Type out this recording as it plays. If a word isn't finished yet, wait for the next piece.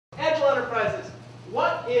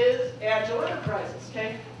is Agel Enterprises?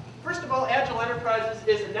 Okay. First of all, Agel Enterprises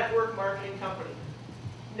is a network marketing company.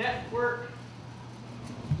 Network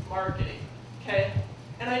marketing. Okay.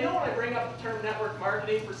 And I know when I bring up the term network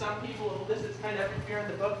marketing, for some people, this is kind of every fear in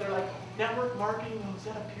the book. They're like, network marketing, is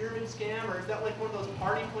that a pyramid scam? Or is that like one of those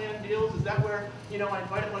party plan deals? Is that where, you know, I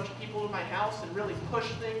invite a bunch of people to my house and really push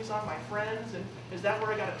things on my friends? And is that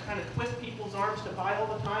where I got to kind of twist people's arms to buy all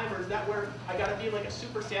the time? Or is that where I got to be like a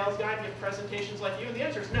super sales guy and give presentations like you? And the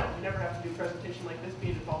answer is no. You never have to do a presentation like this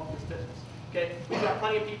being involved in this business. Okay? We've got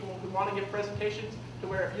plenty of people who want to give presentations, to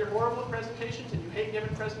where if you're horrible at presentations and you hate giving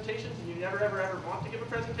presentations and you never ever want to give a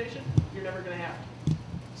presentation, you're never going to have to.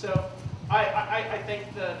 So I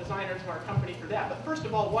thank the designers of our company for that. But first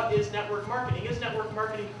of all, what is network marketing? Is network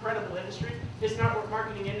marketing a credible industry? Is network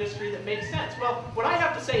marketing an industry that makes sense? Well, what I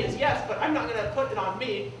have to say is yes, but I'm not going to put it on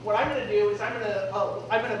me. What I'm going to do is I'm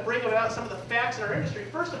going to bring about some of the facts in our industry.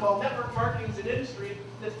 First of all, network marketing is an industry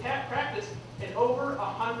that's practiced in over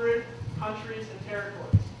 100 countries and territories.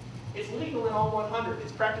 It's legal in all 100.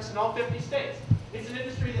 It's practiced in all 50 states. It's an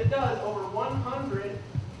industry that does over $100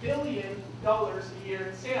 billion a year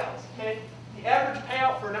in sales. Okay? The average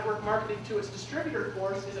payout for network marketing to its distributor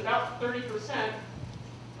force is about 30%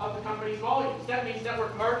 of the company's volumes. That means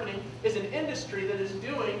network marketing is an industry that is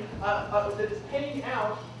doing, that is paying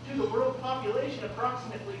out to the world population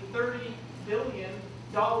approximately $30 billion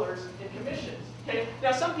in commissions. Okay?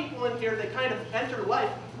 Now some people in here, they kind of enter life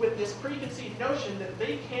with this preconceived notion that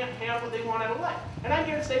they can't have what they want out of life. And I'm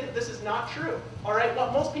here to say that this is not true. All right?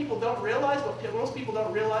 What most people don't realize,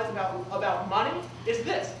 about money is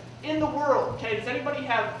this. In the world, okay, does anybody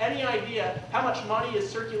have any idea how much money is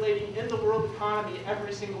circulating in the world economy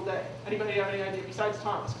every single day? Anybody have any idea besides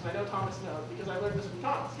Thomas? Because I know Thomas knows, because I learned this from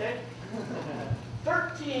Thomas, okay?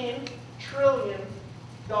 $13 trillion.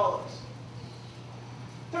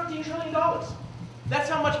 $13 trillion. That's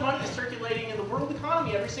how much money is circulating in the world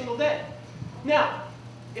economy every single day. Now,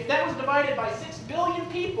 if that was divided by 6 billion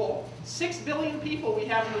people, 6 billion people we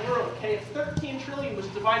have in the world, okay, if 13 trillion was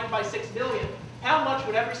divided by 6 billion, how much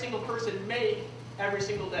would every single person make every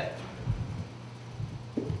single day?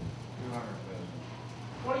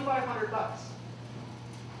 $2,500.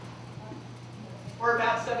 Or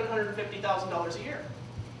about $750,000 a year.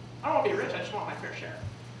 I don't want to be rich, I just want my fair share.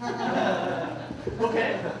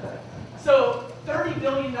 Okay? So $30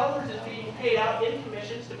 billion is being paid out in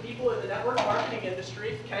commissions to people in the network marketing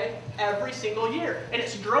industry, okay, every single year. And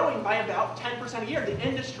it's growing by about 10% a year, the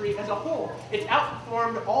industry as a whole. It's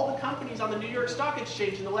outperformed all the companies on the New York Stock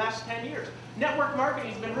Exchange in the last 10 years. Network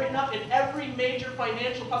marketing has been written up in every major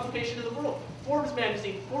financial publication in the world. Forbes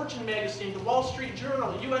magazine, Fortune magazine, the Wall Street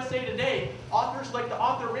Journal, USA Today. Authors like the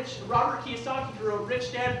author Robert Kiyosaki, who wrote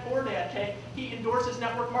Rich Dad, Poor Dad, okay? He endorses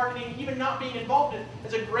network marketing. Even not being involved in it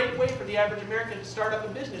is a great way for the average American to start up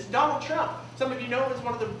a business. Donald Trump, some of you know, is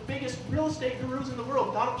one of the biggest real estate gurus in the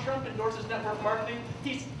world. Donald Trump endorses network marketing.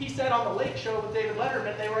 He said on the Late Show with David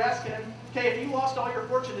Letterman, they were asking him, okay, if you lost all your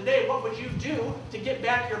fortune today, what would you do to get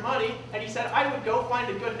back your money? And he said, I would go find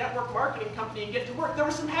a good network marketing company and get to work. There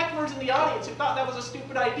were some hecklers in the audience who thought that was a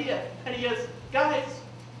stupid idea. And he goes, guys,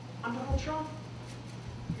 I'm Donald Trump.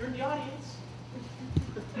 You're in the audience.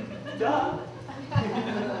 Duh.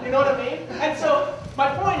 You know what I mean? And so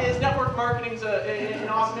my point is, network marketing is an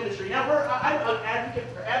awesome industry. Now, I'm an advocate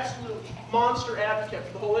for absolute monster advocate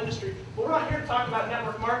for the whole industry, but we're not here to talk about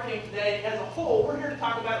network marketing today as a whole. We're here to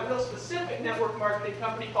talk about a real specific network marketing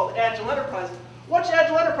company called Agel Enterprises. What's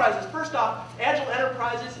Agel Enterprises? First off, Agel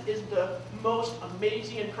Enterprises is the most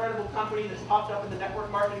amazing, incredible company that's popped up in the network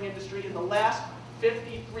marketing industry in the last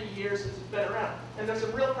 53 years since it's been around. And there's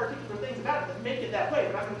some real particular things about it that make it that way,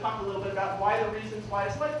 but I'm going to talk a little bit about why the reasons why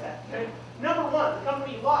it's like that. Okay? Number one, the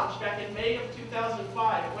company launched back in May of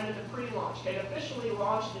 2005. It went into pre-launch. Okay? It officially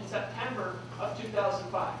launched in September of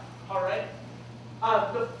 2005. All right?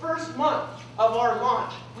 The first month of our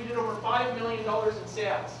launch, we did over $5 million in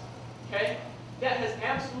sales. Okay? That has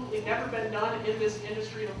absolutely never been done in this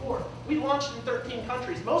industry before. We launched in 13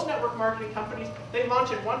 countries. Most network marketing companies, they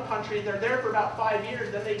launch in one country, they're there for about 5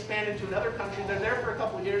 years, then they expand into another country, they're there for a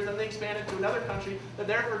couple of years, then they expand into another country, they're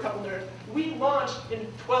there for a couple of years. We launched in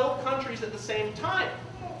 12 countries at the same time.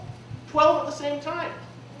 12 at the same time.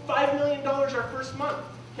 $5 million our first month.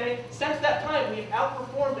 Okay? Since that time, we've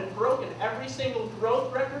outperformed and broken every single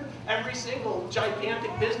growth record, every single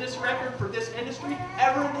gigantic business record for this industry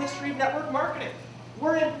ever in the history of network marketing.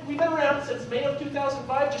 We've been around since May of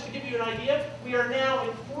 2005, just to give you an idea. We are now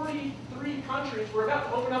in 43 countries. We're about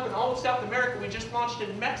to open up in all of South America. We just launched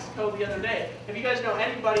in Mexico the other day. If you guys know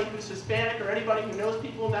anybody who's Hispanic or anybody who knows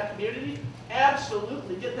people in that community,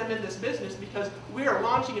 absolutely get them in this business because we are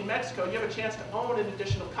launching in Mexico. You have a chance to own an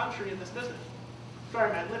additional country in this business.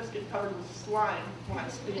 Sorry, my lips get covered with slime when I'm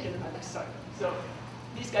speaking and I'm excited. So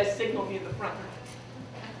these guys signal me in the front.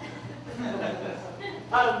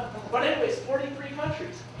 But anyways, 43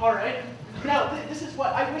 countries. All right. Now, this is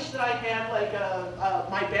what I wish that I had, like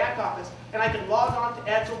my back office, and I could log on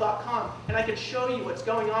to Agel.com, and I could show you what's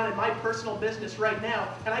going on in my personal business right now,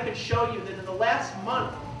 and I could show you that in the last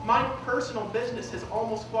month, my personal business has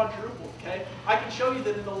almost quadrupled. Okay, I can show you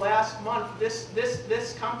that in the last month,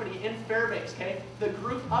 this company in Fairbanks, okay, the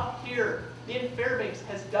group up here in Fairbanks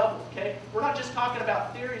has doubled. Okay, we're not just talking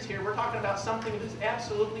about theories here. We're talking about something that is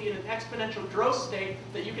absolutely in an exponential growth state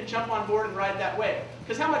that you can jump on board and ride that wave.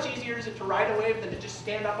 Because how much easier is it to ride a wave than to just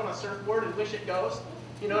stand up on a surfboard and wish it goes?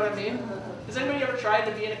 You know what I mean? Has anybody ever tried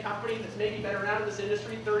to be in a company that's maybe been around in this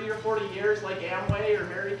industry 30 or 40 years, like Amway or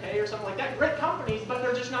Mary Kay or something like that? Great companies, but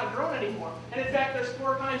they're just not growing anymore. And in fact, there's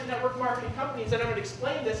 4 kinds of network marketing companies that I'm going to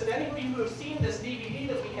explain this, and anybody who has seen this DVD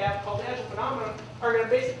that we have called Agile Phenomena are going to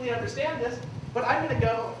basically understand this. But I'm going to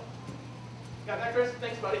go, got that, Chris?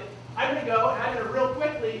 Thanks, buddy. I'm going to go and I'm going to real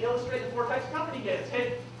quickly illustrate the 4 types of company gains.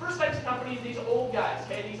 Okay? First types of companies, these old guys.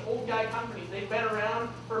 Okay? These old guy companies. They've been around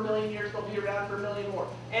for a million years. They'll be around for a million more.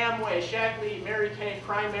 Amway, Shackley, Mary Kay,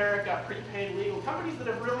 Primerica, Prepaid Legal. Companies that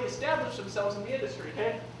have really established themselves in the industry.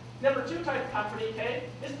 Okay? Number 2 type of company, okay,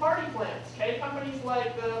 is party plans. Okay? Companies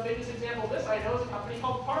like the biggest example of this I know is a company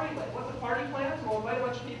called Partyland. What's a party plan? We'll invite a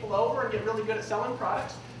bunch of people over and get really good at selling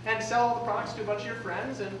products and sell all the products to a bunch of your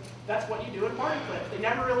friends, and that's what you do in party plans. They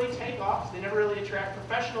never really take off. They never really attract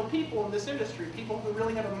professional people in this industry, people who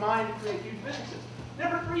really have a mind to create huge businesses.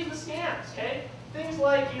 Number 3 is the scams, okay? Things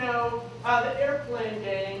like, you know, the airplane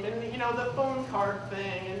game, and, you know, the phone card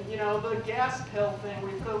thing, and, you know, the gas pill thing, where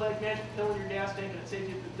you put a like, magic pill in your gas tank and it saves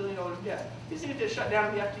you $1 billion of gas. These things get shut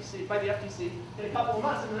down by the FTC in a couple of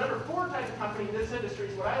months. And the number 4 type of company in this industry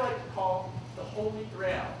is what I like to call the holy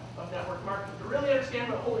grail of network marketing. To really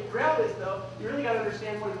understand what a holy grail is, though, you really got to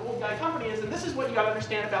understand what an old guy company is, and this is what you got to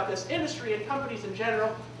understand about this industry and companies in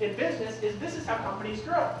general in business, is this is how companies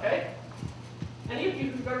grow, okay? Any of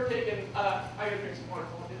you who've ever taken, I gotta drink some water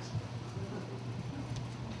for this.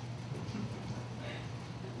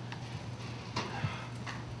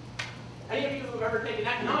 Any of you who've ever taken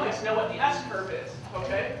economics know what the S-curve is,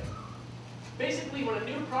 okay? Basically, when a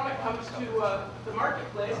new product comes to the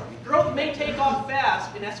marketplace, growth may take off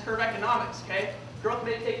fast in S-curve economics, okay? Growth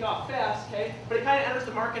may take off fast, okay? But it kind of enters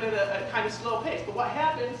the market at a kind of slow pace. But what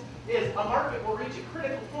happens is a market will reach a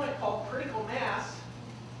critical point called critical mass,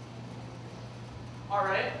 all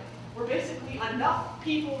right? Where basically enough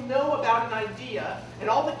people know about an idea, and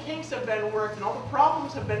all the kinks have been worked, and all the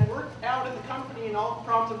problems have been worked out in the company, and all the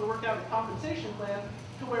problems have been worked out in the compensation plan,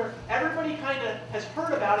 to where everybody kind of has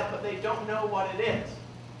heard about it, but they don't know what it is.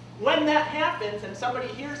 When that happens and somebody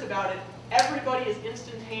hears about it, everybody is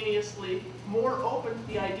instantaneously more open to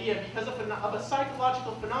the idea because of a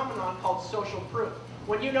psychological phenomenon called social proof.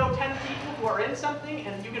 When you know 10 people who are in something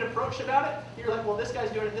and you get approached about it, you're like, well, this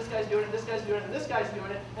guy's doing it, this guy's doing it, this guy's doing it, and this guy's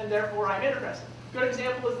doing it, and therefore I'm interested. Good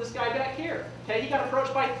example is this guy back here. Okay, he got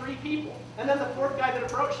approached by 3 people. And then the 4th guy that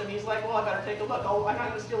approached him, he's like, well, I better take a look. I'm not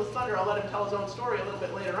going to steal his thunder. I'll let him tell his own story a little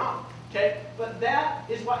bit later on. Okay, but that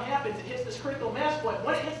is what happens. It hits this critical mass point.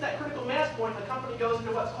 When it hits that critical mass point, the company goes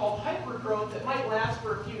into what's called hypergrowth that might last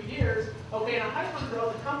for a few years. Okay, in a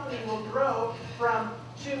hypergrowth, the company will grow from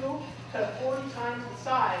 2 to 40 times the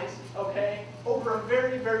size, okay, over a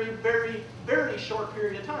very, very, very, very short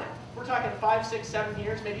period of time. We're talking 5, 6, 7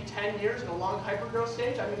 years, maybe 10 years in a long hypergrowth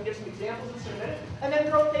stage. I'm going to give some examples in just a minute. And then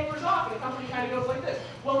growth tapers off, and the company kind of goes like this.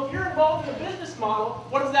 Well, if you're involved in a business model,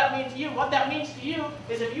 what does that mean to you? What that means to you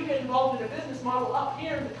is if you get involved in a business model up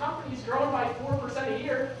here and the company's growing by 4% a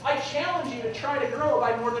year, I challenge you to try to grow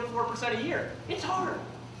by more than 4% a year. It's hard.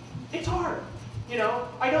 It's hard. You know,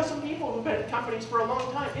 I know some people who've been at companies for a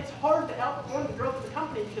long time. It's hard to outperform the growth of the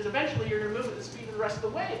company because eventually you're going to move at the speed of the rest of the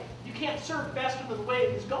wave. You can't surf faster than the wave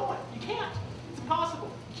is going. You can't. It's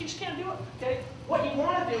impossible. You just can't do it. Okay? What you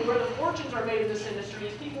want to do, where the fortunes are made in this industry,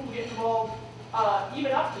 is people who get involved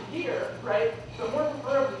even up to here, right? But more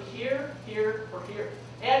preferably here, here, or here.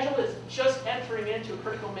 Agile is just entering into a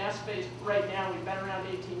critical mass phase right now. We've been around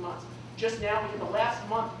 18 months. Just now, in the last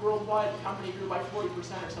month, worldwide, the company grew by 40%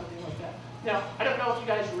 or something like that. Now, I don't know if you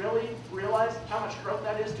guys really realize how much growth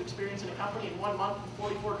that is to experience in a company in 1 month in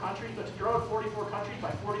 44 countries, but to grow in 44 countries by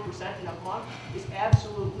 40% in a month is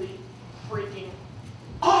absolutely freaking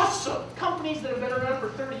awesome. Companies that have been around for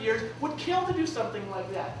 30 years would kill to do something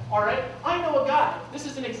like that. All right? I know a guy. This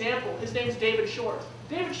is an example. His name's David Shores.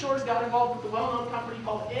 David Shores got involved with a well-known company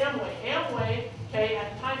called Amway. Amway, okay,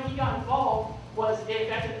 at the time he got involved was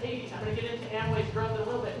back in the 80s. I'm going to get into Amway's growth in a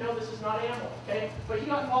little bit. No, this is not Amway, okay? But he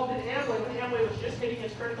got involved in Amway when Amway was just hitting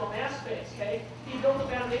its critical mass phase, okay? He built a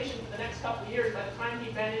foundation for the next couple of years. By the time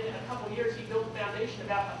he been in a couple of years, he built a foundation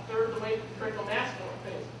about a third of the way to the critical mass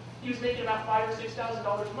phase. He was making about $5,000 or $6,000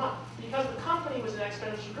 a month. Because the company was in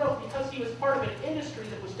exponential growth, because he was part of an industry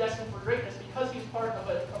that was destined for greatness, because he was part of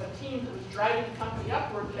a team that was driving the company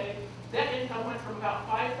upward, okay, that income went from about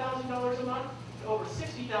 $5,000 a month to over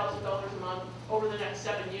 $60,000 a month over the next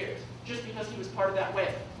 7 years, just because he was part of that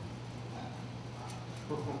wave.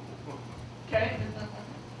 Okay?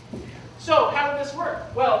 So, how did this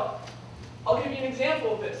work? Well, I'll give you an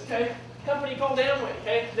example of this, okay? A company called Amway,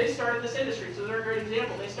 okay? They started this industry, so they're a great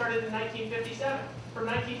example. They started in 1957. From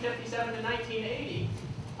 1957 to 1980,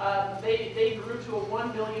 they grew to a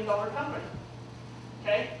 $1 billion company,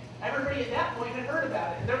 okay? Everybody at that point had heard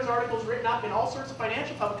about it. And there was articles written up in all sorts of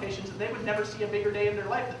financial publications that they would never see a bigger day in their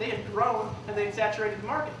life, that they had grown and they had saturated the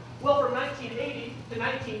market. Well, from 1980 to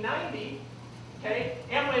 1990, okay,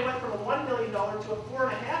 Amway went from a $1 billion to a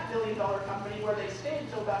 $4.5 billion company where they stayed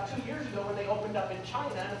until about 2 years ago when they opened up in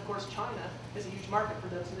China. And of course, China is a huge market for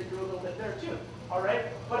them, so they grew a little bit there too. All right?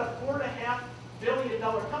 But a $4.5 billion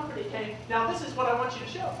company came. Now, this is what I want you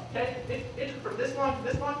to show. Okay? It took from this long to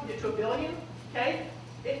this long to get to $1 billion. Okay?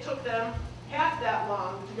 It took them half that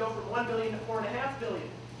long to go from $1 billion to $4.5 billion.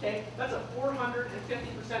 Okay? That's a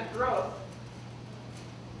 450% growth.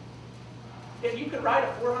 If you could ride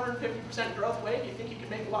a 450% growth wave, you think you could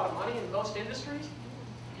make a lot of money in most industries?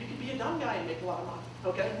 You could be a dumb guy and make a lot of money.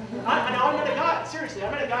 Okay? Now I met a guy, seriously, I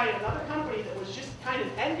met a guy in another company that was just kind of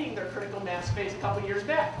ending their critical mass phase a couple years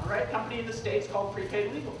back. All right? Company in the States called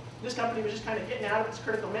Prepaid Legal. This company was just kind of getting out of its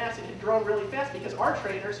critical mass. It had grown really fast because our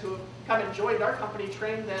trainers who have come and joined our company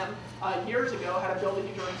trained them years ago how to build a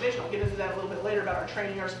huge organization. I'll get into that a little bit later about our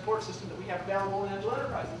training, our support system that we have available in Agel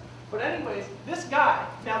Enterprises. But anyways, this guy,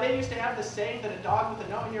 now they used to have this saying that a dog with a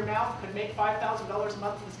nut in your mouth could make $5,000 a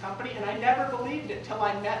month in this company, and I never believed it till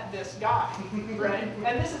I met this guy, right?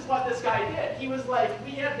 And this is what this guy did. He was like,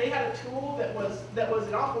 they had a tool that was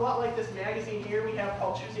an awful lot like this magazine here we have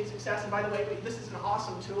called Choosing Success. And by the way, this is an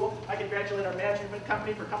awesome tool. I congratulate our management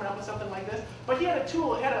company for coming up with something like this. But he had a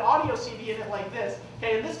tool, it had an audio CD in it like this.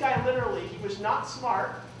 Okay, and this guy literally, he was not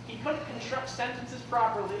smart. He couldn't construct sentences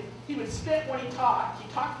properly. He would spit when he talked.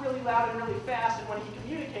 He talked really loud and really fast, and when he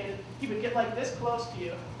communicated, he would get like this close to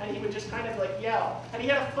you, and he would just kind of like yell. And he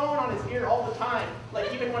had a phone on his ear all the time,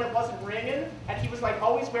 like even when it wasn't ringing, and he was like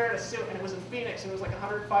always wearing a suit, and it was in Phoenix, and it was like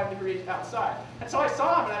 105 degrees outside. And so I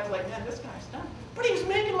saw him, and I was like, man, this guy's done. But he was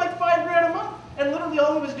making like $5 grand a month. And literally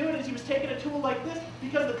all he was doing is he was taking a tool like this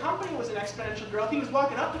because the company was in exponential growth. He was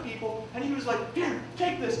walking up to people and he was like, here,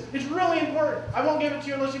 take this. It's really important. I won't give it to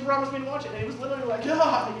you unless you promise me to watch it. And he was literally like,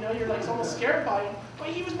 yeah, you know, you're like almost scared by him. But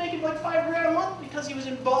he was making like $5 grand a month because he was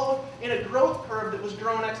involved in a growth curve that was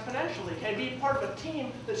growing exponentially. Okay, being part of a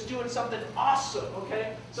team that's doing something awesome.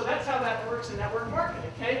 Okay, so that's how that works in network marketing.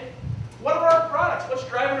 Okay, what are our products? What's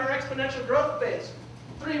driving our exponential growth phase?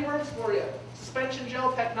 3 words for you. Suspension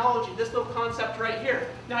gel technology, this little concept right here.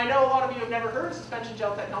 Now I know a lot of you have never heard of suspension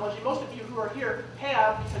gel technology. Most of you who are here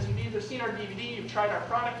have, because you've either seen our DVD, you've tried our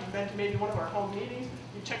product, you've been to maybe one of our home meetings,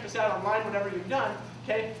 you've checked us out online, whatever you've done.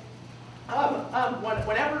 Okay.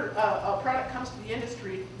 Whenever a product comes to the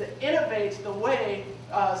industry that innovates the way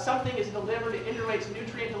something is delivered, it innovates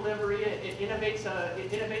nutrient delivery, it innovates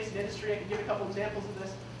an industry. I can give a couple examples of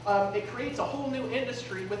this. It creates a whole new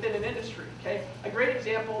industry within an industry. Okay, a great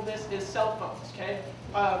example of this is cell phones. Okay,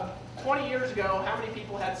 20 years ago, how many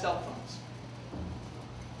people had cell phones?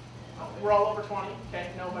 We're all over 20. Okay,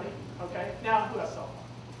 nobody. Okay, now who has cell phones?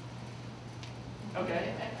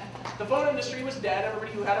 Okay, the phone industry was dead.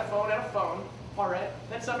 Everybody who had a phone had a phone. All right.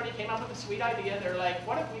 Then somebody came up with a sweet idea. They're like,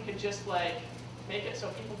 what if we could just like make it so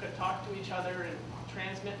people could talk to each other and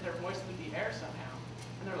transmit their voice through the air somehow?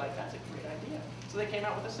 And they're like, that's a great idea. So they came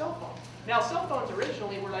out with a cell phone. Now, cell phones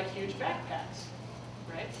originally were like huge backpacks,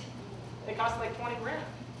 right? They cost like 20 grand,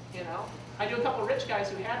 you know? I knew a couple rich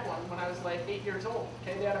guys who had one when I was like 8 years old.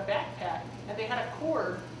 Okay, they had a backpack, and they had a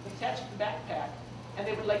cord attached to the backpack, and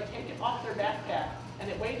they would like take it off their backpack,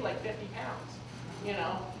 and it weighed like 50 pounds, you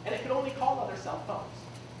know? And it could only call other cell phones.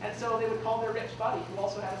 And so they would call their rich buddy who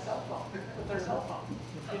also had a cell phone with their cell phone,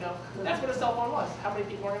 you know? That's what a cell phone was. How many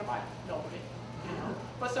people are going to buy it? Nobody. You know?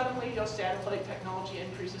 But suddenly, you know, satellite technology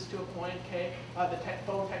increases to a point. Okay,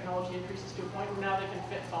 phone technology increases to a point where now they can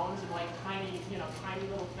fit phones in like tiny, you know, tiny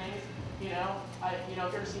little things. If you've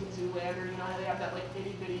ever seen Zoolander, how they have that like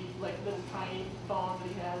itty bitty, like little tiny phone that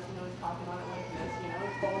he has, he's talking on it like this,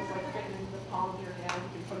 his phone's like fitting in the palm of your hand,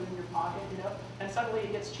 you can put it in your pocket, and suddenly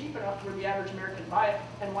it gets cheap enough where the average American buy it,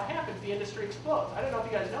 and what happens? The industry explodes. I don't know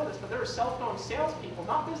if you guys know this, but there were cell phone salespeople,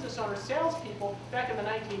 not business owners, salespeople back in the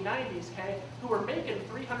 1990s, who were making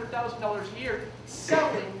 $300,000 a year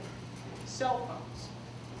selling cell phones.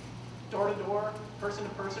 Door to door, person to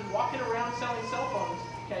person, walking around selling cell phones,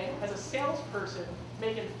 as a salesperson,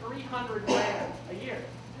 making $300 grand a year.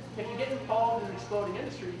 If you get involved in an exploding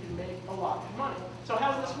industry, you can make a lot of money. So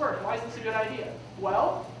how does this work? Why is this a good idea?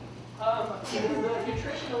 Well, the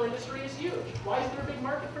nutritional industry is huge. Why is there a big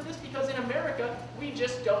market for this? Because in America, we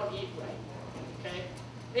just don't eat right.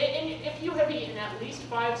 And if you have eaten at least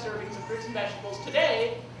 5 servings of fruits and vegetables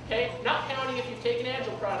today, not counting if you've taken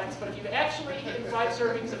Agel products, but if you've actually eaten 5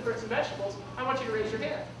 servings of fruits and vegetables, I want you to raise your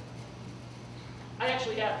hand. I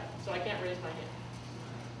actually haven't, so I can't raise my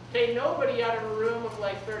hand. Nobody out of a room of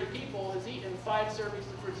like 30 people has eaten 5 servings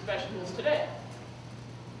of fruits and vegetables today.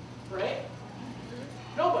 Right?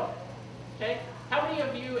 Nobody. How many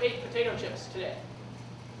of you ate potato chips today?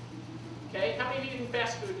 How many of you eaten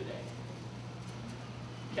fast food today?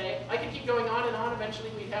 I could keep going on and on.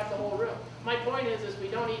 Eventually, we'd have the whole room. My point is we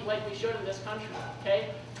don't eat like we should in this country.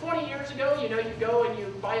 20 years ago, you go and you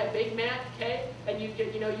buy a Big Mac, and you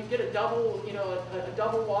get a double, a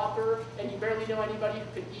double Whopper, and you barely know anybody who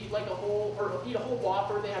could eat like eat a whole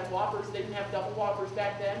Whopper. They had Whoppers. They didn't have double Whoppers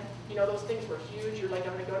back then. Those things were huge. You're like,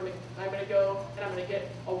 I'm gonna go and I'm gonna get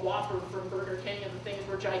a Whopper from Burger King, and the things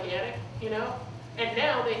were gigantic, And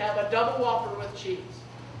now they have a double Whopper with cheese,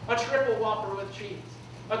 a triple Whopper with cheese,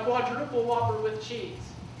 a quadruple Whopper with cheese.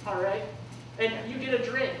 All right. And you get a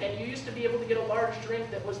drink, and you used to be able to get a large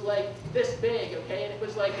drink that was like this big, and it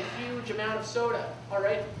was like a huge amount of soda, all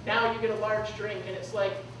right? Now you get a large drink, and it's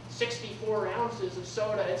like 64 ounces of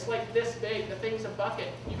soda. It's like this big. The thing's a bucket.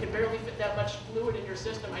 You can barely fit that much fluid in your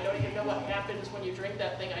system. I don't even know what happens when you drink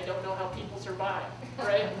that thing. I don't know how people survive,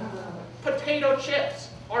 right? Potato chips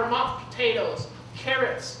are mock potatoes.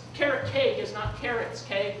 Carrots. Carrot cake is not carrots,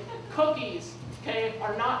 Cookies,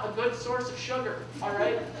 are not a good source of sugar, all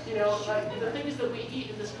right? The things that we eat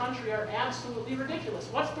in this country are absolutely ridiculous.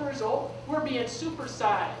 What's the result? We're being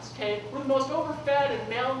supersized, We're the most overfed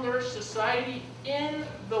and malnourished society in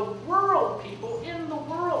the world, people, in the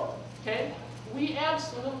world, We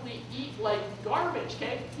absolutely eat like garbage,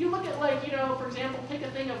 You look at like, for example, take a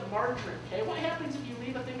thing of margarine, What happens if you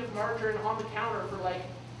leave a thing of margarine on the counter for like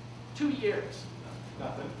 2 years?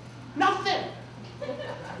 Nothing. Nothing!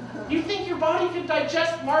 You think your body can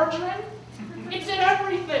digest margarine? It's in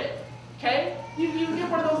everything, You get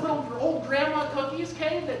one of those little old grandma cookies,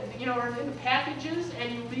 that are in the packages,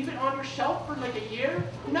 and you leave it on your shelf for like a year.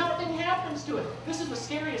 Nothing happens to it. This is the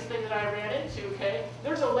scariest thing that I ran into,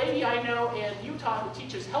 There's a lady I know in Utah who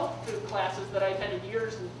teaches health food classes that I attended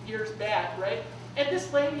years and years back, And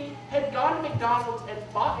this lady had gone to McDonald's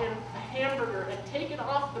and bought in a hamburger and taken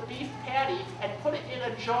off the beef patty and put it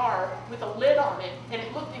in a jar with a lid on it, and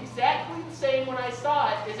it looked exactly the same when I saw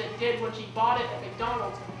it as it did when she bought it at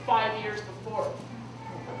McDonald's 5 years before.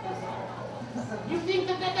 You think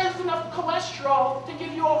that there's enough cholesterol to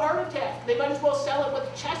give you a heart attack? They might as well sell it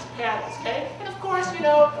with chest paddles, And of course,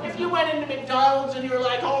 if you went into McDonald's and you were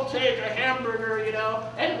like, I'll take a hamburger,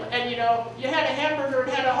 and you had a hamburger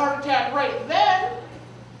and had a heart attack right then,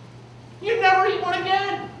 you'd never eat one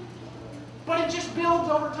again. But it just builds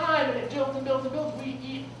over time, and it builds and builds and builds. We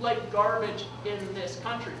eat like garbage in this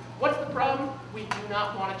country. What's the problem? We do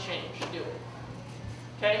not want to change, do we?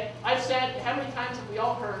 I've said, how many times have we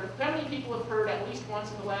all heard, how many people have heard at least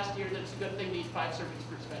once in the last year that it's a good thing to eat 5 servings of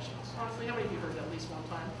fruits and vegetables? Honestly, how many of you heard that at least one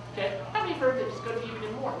time? How many have heard that it's good to eat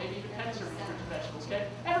even more, maybe even 10 servings of fruits and vegetables?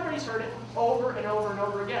 Everybody's heard it over and over and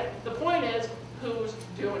over again. The point is, who's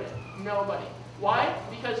doing it? Nobody. Why?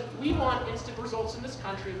 Because we want instant results in this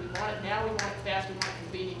country. We want it now, we want it fast, we want it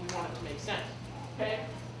convenient, we want it to make sense.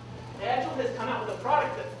 Agel has come out with a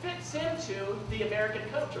product that fits into the American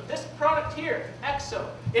culture. This product here, EXO,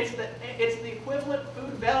 it's the equivalent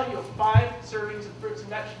food value of 5 servings of fruits and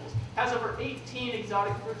vegetables. Has over 18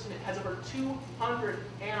 exotic fruits in it. Has over 200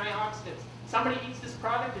 antioxidants. Somebody eats this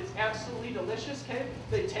product, it's absolutely delicious,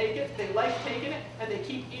 They take it, they they like taking it, and they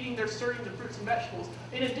keep eating their servings of fruits and vegetables.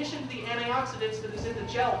 In addition to the antioxidants that is in the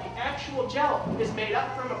gel, the actual gel is made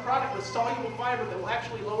up from a product with soluble fiber that will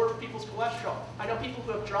actually lower people's cholesterol. I know people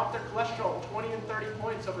who have dropped their cholesterol 20 and 30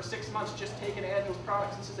 points over 6 months just taking Agel's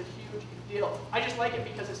products. This is a huge deal. I just like it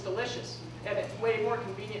because it's delicious, and it's way more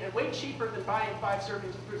convenient and way cheaper than buying 5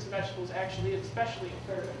 servings of fruits and vegetables actually, especially in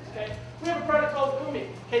Fairbanks, okay? We have a product called Umi.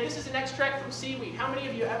 Okay, this is an extract from seaweed. How many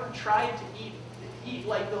of you ever tried to eat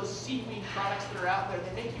like those seaweed products that are out there?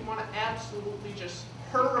 They make you want to absolutely just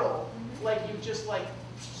hurl, like you just like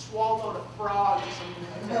swallowed a frog or something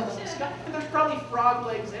like that. And there's probably frog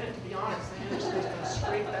legs in it, to be honest. They're just going to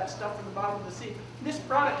scrape that stuff from the bottom of the sea. This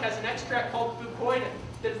product has an extract called fucoidan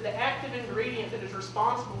that is the active ingredient that is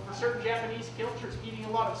responsible for certain Japanese cultures eating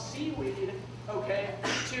a lot of seaweed, okay,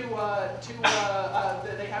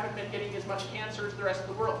 they haven't been getting as much cancer as the rest of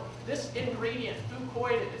the world. This ingredient,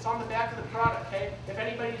 fucoidan, it's on the back of the product, okay? If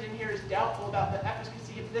anybody's in here is doubtful about the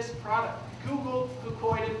efficacy of this product, Google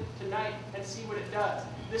fucoidan tonight and see what it does.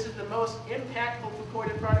 This is the most impactful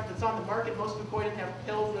fucoidan product that's on the market. Most fucoidan have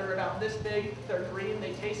pills that are about this big. They're green.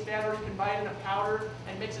 They taste bad, or you can buy it in a powder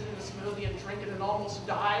and mix it in a smoothie and drink it and almost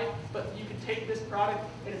die. But you can take this product,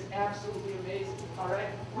 and it's absolutely amazing. All right?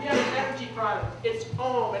 We have an energy product. It's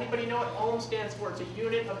Ohm. Anybody know what Ohm stands for? It's a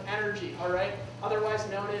unit of energy. All right? Otherwise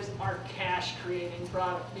known as our cash-creating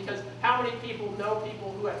product. Because how many people know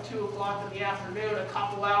people who at 2 o'clock in the afternoon, a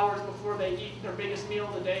couple hours before they eat their biggest meal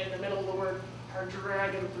of the day in the middle of the work, are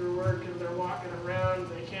dragging through work because they're walking around,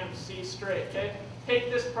 they can't see straight, okay? Take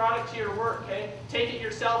this product to your work, okay? Take it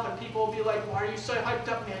yourself and people will be like, why are you so hyped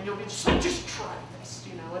up, man? You'll be just like, just try this,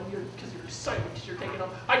 you know, and because you're excited because you're taking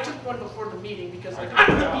off. I took one before the meeting because I'm going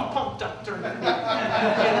to be pumped up during the meeting.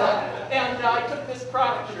 And I took this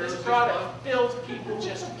product, and this product fills people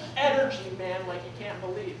just with energy, man, like you can't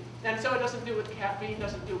believe. And so it doesn't do with caffeine,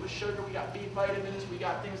 doesn't do with sugar. We got B vitamins, we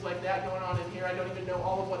got things like that going on in here. I don't even know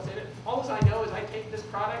all of what's in it. All I know is I take this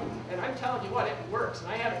product, and I'm telling you what, it works.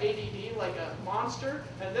 And I have ADD like a monster,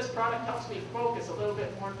 and this product helps me focus a little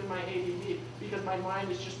bit more than my ADD because my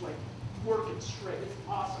mind is just like working straight. It's an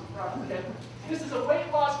awesome product. Okay? This is a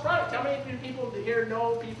weight loss product. How many people here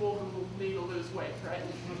know people who need to lose weight, right?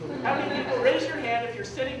 How many people, raise your hand if you're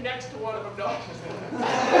sitting next to one of them, no?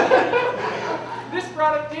 This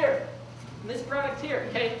product here,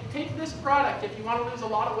 okay? Take this product. If you want to lose a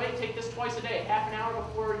lot of weight, take this twice a day, half an hour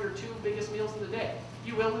before your 2 biggest meals of the day.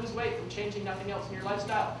 You will lose weight from changing nothing else in your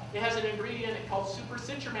lifestyle. It has an ingredient called Super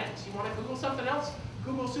Citramax. You want to Google something else?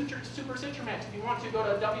 Google Super Citramax. If you want to, go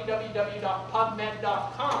to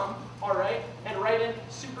www.pubmed.com, all right, and write in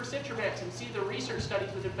Super Citramax and see the research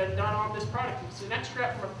studies that have been done on this product. It's an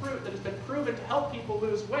extract from a fruit that has been proven to help people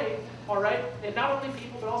lose weight, all right, and not only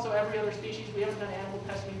people, but also every other species. We haven't done animal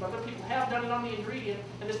testing, but other people have done it on the ingredient,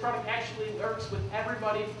 and this product actually works with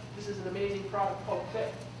everybody. This is an amazing product called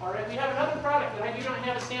Fit, all right. We have another product that I do not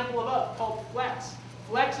have a sample of called Flex.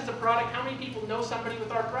 Flex is a product. How many people know somebody with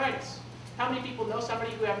arthritis? How many people know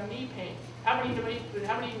somebody who have knee pain? How many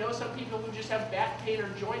know some people who just have back pain or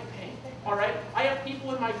joint pain? All right? I have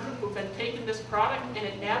people in my group who have been taking this product, and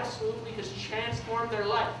it absolutely has transformed their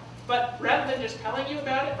life. But rather than just telling you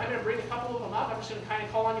about it, I'm going to bring a couple of them up. I'm just going to kind of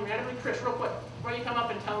call on you randomly. Chris, real quick, why don't you come up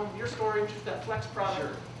and tell them your story with that Flex product?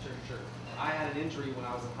 Sure. I had an injury when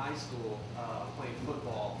I was in high school playing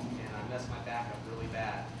football, and I messed my back up really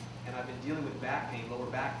bad. And I've been dealing with back pain, lower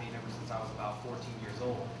back pain, ever since I was about 14 years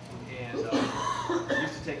old. And I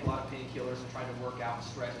used to take a lot of painkillers and try to work out and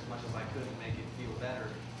stretch as much as I could to make it feel better.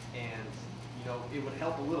 And, you know, it would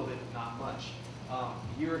help a little bit, but not much. A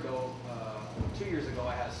year ago, 2 years ago,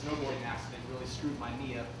 I had a snowboarding accident, really screwed my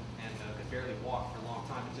knee up, and could barely walk for a long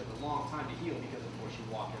time. It took a long time to heal because, of course, you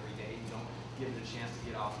walk every day. You don't give it a chance to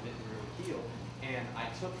get off of it and really heal. And I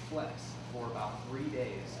took Flex for about 3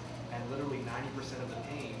 days, and literally 90% of the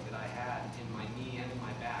pain that I had in my knee and in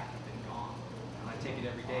my back have been gone. And I take it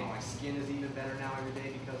every day. My skin is even better now every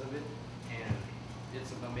day because of it, and it's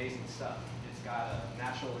some amazing stuff. It's got a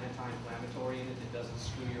natural anti-inflammatory in it that doesn't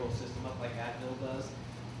screw your whole system up like Advil does.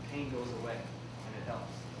 Pain goes away, and it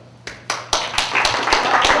helps.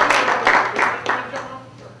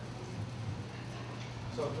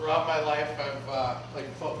 So throughout my life, I've played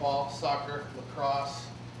football, soccer, lacrosse,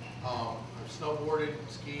 I've snowboarded,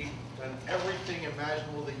 skied, done everything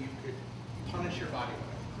imaginable that you could punish your body with.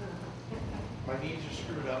 My knees are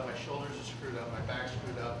screwed up, my shoulders are screwed up, my back's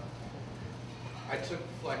screwed up. I took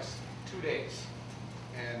Flex 2 days,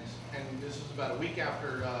 and this was about a week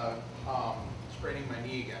after spraining my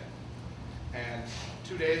knee again. And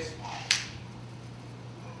 2 days,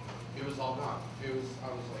 it was all gone. I was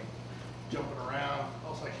like jumping around. I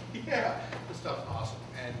was like, yeah, this stuff's awesome.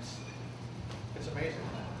 And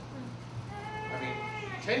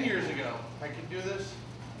 10 years ago, I could do this.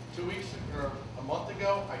 2 weeks or a month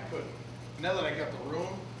ago, I couldn't. Now that I got the room,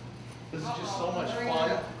 this is just so much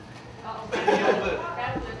fun.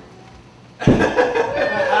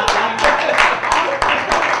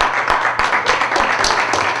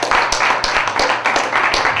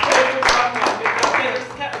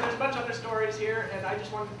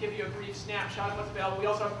 Give you a brief snapshot of what's available. We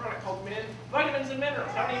also have a product called Vitamins and Minerals.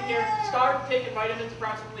 How many here start taking vitamins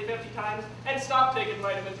approximately 50 times and stop taking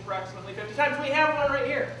vitamins approximately 50 times? We have one right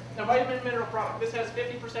here. Now, vitamin and mineral product. This has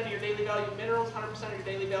 50% of your daily value of minerals, 100% of your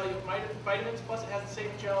daily value of vitamins, plus it has the same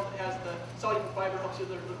gel that has the soluble fiber, helps you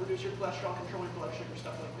reduce your cholesterol, control your blood sugar,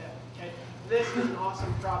 stuff like that. Okay? This is an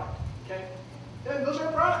awesome product. Okay? And those are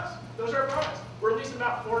our products. Those are our products. We're releasing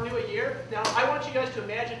about 4 new a year. Now, I want you guys to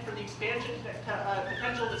imagine for the expansion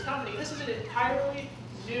potential of this company, this is an entirely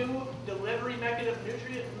new delivery method of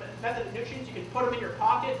nutrients. You can put them in your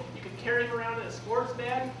pocket. You can carry them around in a sports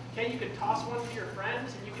bag. Okay, you can toss one to your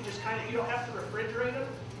friends, and you can just you don't have to refrigerate them.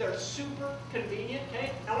 They're super convenient.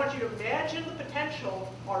 Okay, I want you to imagine the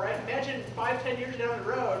potential. All right, imagine 5, 10 years down the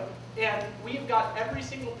road, and we've got every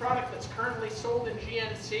single product that's currently sold in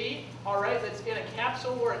GNC, all right, that's in a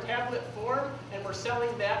capsule or a tablet form, and we're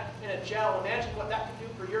selling that in a gel. Imagine what that could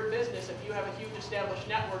do for your business if you have a huge established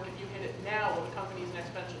network, if you hit it now when the company's in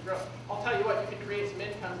exponential growth. I'll tell you what, you can create some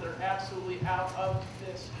incomes that are absolutely out of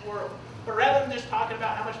this world. But rather than just talking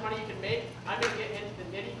about how much money you can make, I'm going to get into the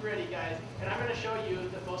nitty-gritty, guys, and I'm going to show you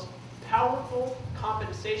the most powerful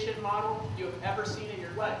compensation model you have ever seen in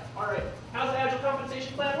your life. All right, how's the Agile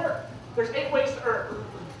compensation plan work? There's 8 ways to earn.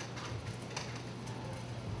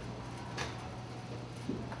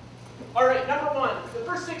 All right, number 1, the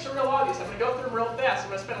first 6 are real obvious. I'm going to go through them real fast. I'm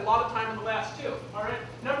going to spend a lot of time on the last 2. All right,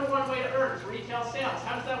 number 1 way to earn is retail sales.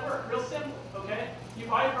 How does that work? Real simple, okay? You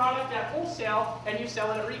buy a product at wholesale and you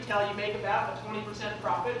sell it at retail. You make about a 20%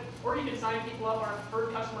 profit, or you can sign people up on a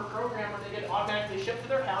preferred customer program where they get automatically shipped to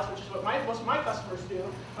their house, which is what most of my customers do,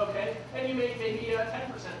 okay? And you make maybe a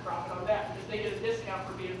 10% profit on that because they get a discount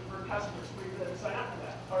for being preferred customers for you to sign up for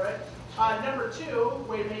that, all right? Number 2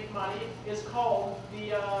 way to make money is called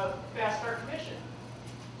the Fast Start Commission.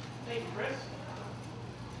 Thank you, Chris.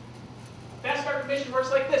 Fast Start Commission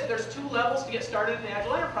works like this. There's 2 levels to get started in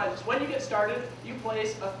Agel Enterprises. When you get started, you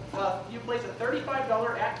place a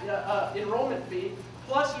 $35 enrollment fee,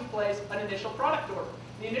 plus you place an initial product order.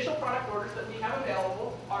 The initial product orders that we have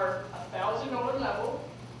available are a $1,000 level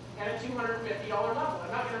and a $250 level.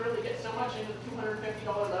 I'm not going to really get so much into the $250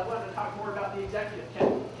 level. I'm going to talk more about the executive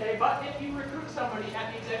tab. Okay, but if you recruit somebody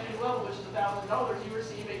at the executive level, which is $1,000, you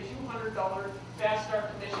receive a $200 Fast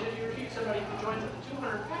Start Commission. If you recruit somebody who joins at the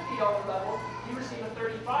 $250 level, you receive a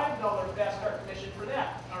 $35 Fast Start Commission for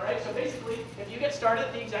that. All right, so basically, if you get started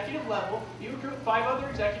at the executive level, you recruit 5 other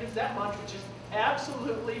executives that month, which is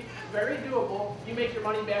absolutely very doable. You make your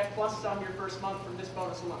money back plus some your first month from this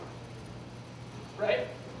bonus alone. Right?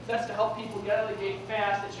 That's to help people get out of the gate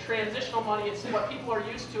fast. It's transitional money. It's what people are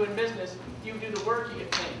used to in business. You do the work, you get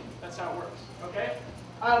paid. That's how it works. Okay?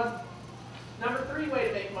 Number 3 way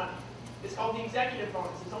to make money is called the executive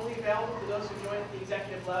bonus. It's only available for those who join at the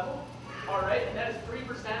executive level. All right? And that is 3%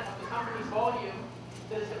 of the company's volume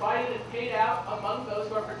that is divided and paid out among those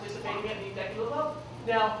who are participating at the executive level.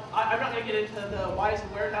 Now, I'm not going to get into the whys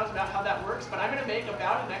and whereabouts about how that works, but I'm going to make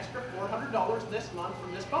about an extra $400 this month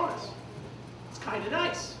from this bonus. It's kind of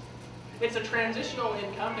nice. It's a transitional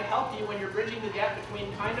income to help you when you're bridging the gap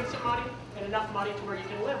between kind of some money and enough money to where you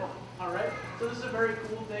can live on. All right? So this is a very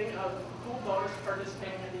cool thing, a cool bonus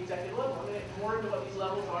participating at the executive level. I'm going to get more into what these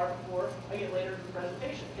levels are before I get later into the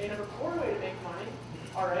presentation. Okay, number 4 way to make money,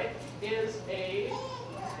 all right, is a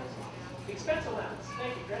expense allowance.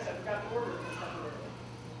 Thank you, Chris. I forgot to order this stuff earlier.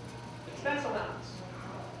 Expense allowance.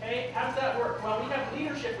 Okay, how does that work? Well, we have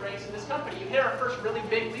leadership ranks in this company. You hit our first really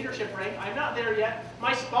big leadership rank. I'm not there yet.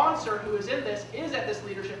 My sponsor, who is in this, is at this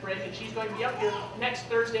leadership rank, and she's going to be up here next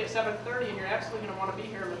Thursday at 7:30, and you're absolutely going to want to be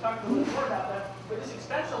here. We'll talk a little bit more about that. But this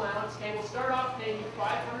expense allowance, okay, will start off paying you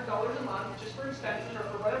 $500 a month just for expenses or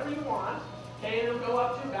for whatever you want, okay, and it'll go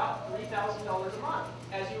up to about $3,000 a month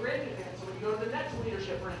as you rank advance. So when you go to the next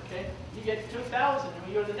leadership rank, okay, you get to $2,000, and when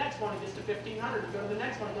you go to the next one, it gets to $1,500. You go to the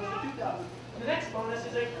next one, it goes to $2,000. The next bonus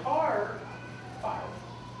is a car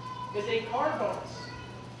bonus.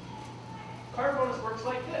 Car bonus works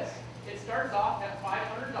like this. It starts off at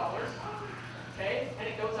 $500, okay, and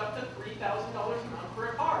it goes up to $3,000 a month for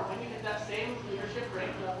a car when you hit that same leadership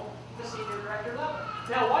rank level, the senior director level.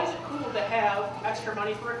 Now, why is it cool to have extra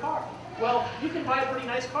money for a car? Well, you can buy a pretty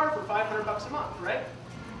nice car for $500 a month, right?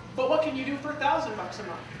 But what can you do for $1,000 a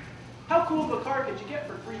month? How cool of a car could you get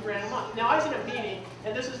for $3 grand a month? Now I was in a meeting,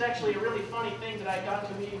 and this is actually a really funny thing that I had gone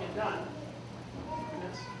to a meeting and done.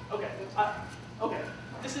 Okay, okay.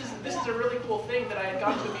 This is a really cool thing that I had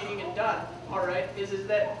gone to a meeting and done. All right, is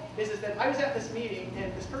that I was at this meeting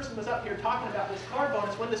and this person was up here talking about this car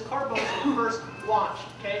bonus when this car bonus was first launched.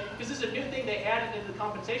 Okay, because this is a new thing they added into the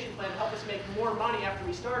compensation plan to help us make more money after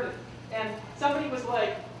we started. And somebody was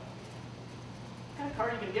like, "What kind of car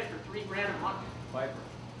are you gonna get for $3 grand a month?" Viper.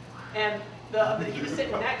 And he was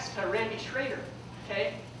sitting next to Randy Schrader.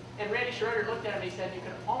 Okay, and Randy Schrader looked at him and he said, "You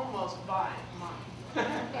can almost buy mine."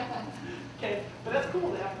 Okay, but that's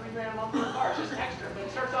cool to have $3 grand a month for a car. It's just extra, but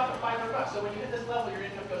it starts off at $500. So when you hit this level, your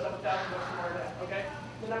income goes up $1,000 more a day. Okay.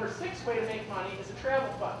 The number 6 way to make money is a travel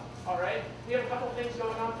fund. All right. We have a couple of things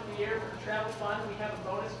going on for the year for the travel fund. We have a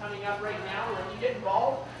bonus coming up right now where if you get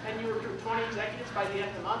involved and you recruit 20 executives by the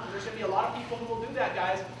end of the month, and there's going to be a lot of people who will do that,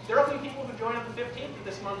 guys. There will be people who join on the 15th of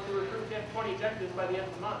this month to recruit 20 executives by the end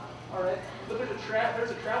of the month. All right. But there's a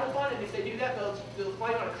travel fund, and if they do that, they'll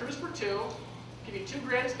fly you on a cruise for 2. Give you $2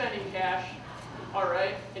 grand spending cash, all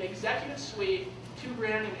right, an executive suite, $2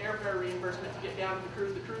 grand in airfare reimbursement to get down to the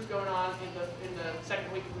cruise. The cruise going on in the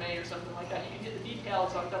second week of May or something like that. You can get the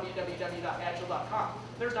details on www.agel.com.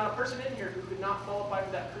 There's not a person in here who could not qualify for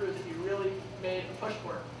that cruise if you really made a push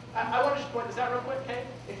for it. I want to just point this out real quick, okay?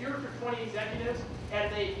 If you recruit 20 executives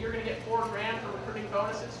and you're going to get $4 grand from recruiting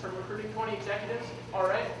bonuses from recruiting 20 executives, all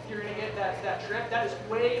right, you're going to get that trip. That is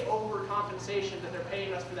way over compensation that they're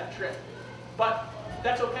paying us for that trip. But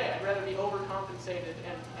that's okay. I'd rather be overcompensated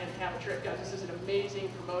and have a trip. Guys, this is an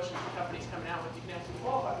amazing promotion the company's coming out with. You can actually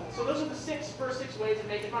qualify for this. So those are the first six ways of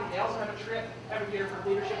making money. They also have a trip every year for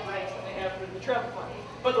leadership nights that they have for the travel fund.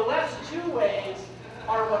 But the last 2 ways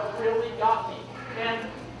are what really got me. And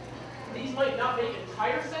these might not make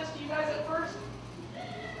entire sense to you guys at first,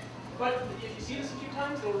 but if you see this a few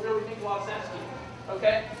times, it'll really make a lot of sense to you.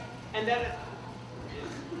 Okay? And then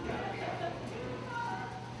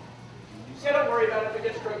yeah, don't worry about it. If it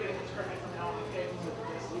gets crooked, it gets crooked from now on. Okay,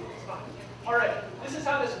 it's fine. All right, this is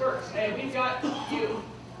how this works. Hey, we've got you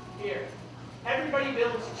here. Everybody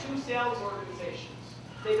builds 2 sales organizations.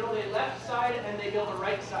 They build a left side and they build a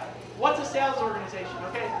right side. What's a sales organization?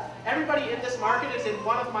 Okay, everybody in this market is in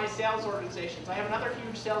one of my sales organizations. I have another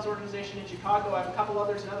huge sales organization in Chicago. I have a couple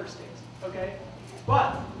others in other states. Okay,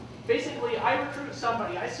 but basically, I recruit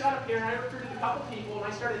somebody. I sat up here and I recruited a couple people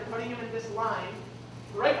and I started putting them in this line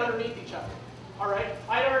right underneath each other. All right,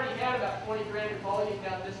 I'd already had about 20 grand in volume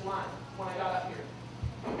down this line when I got up here.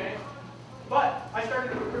 Okay, but I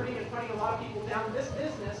started recruiting and putting a lot of people down this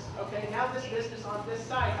business. Okay, now this business on this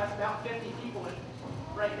side has about 50 people in it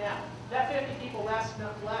right now. That 50 people that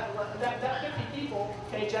 50 people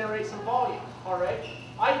okay, generate some volume. All right,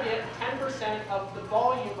 I get 10% of the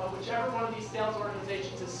volume of whichever one of these sales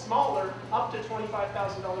organizations is smaller, up to $25,000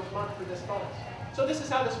 a month for this bonus. So this is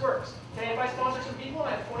how this works. Okay, if I sponsor some people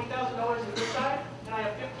and I have $20,000 on this side, and I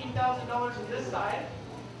have $15,000 on this side,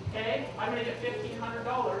 okay, I'm going to get $1,500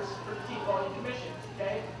 for the team volume commission.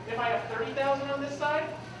 Okay, if I have $30,000 on this side,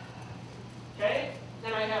 okay,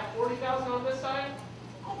 and I have $40,000 on this side,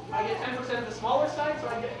 I get 10% of the smaller side, so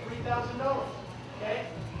I get $3,000. Okay,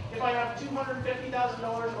 if I have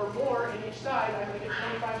 $250,000 or more in each side, I'm going to get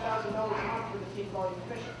 $25,000 a month for the team volume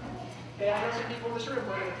commission. Okay, I know some people in this room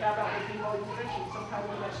are going to cap out their team volume commission sometime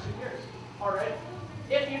in the next 2 years. All right.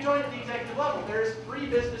 If you join at the executive level, there's 3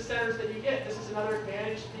 business centers that you get. This is another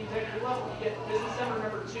advantage to the executive level. You get business center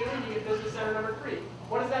number 2, and you get business center number 3.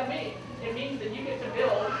 What does that mean? It means that you get to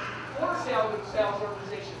build 4 sales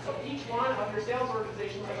organizations. So each one of your sales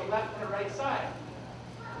organizations has a left and a right side.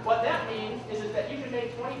 What that means is that you can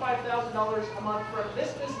make $25,000 a month from this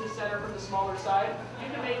business center from the smaller side. You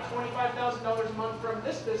can make $25,000 a month from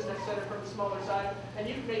this business center from the smaller side. And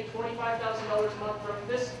you can make $25,000 a month from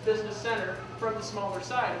this business center from the smaller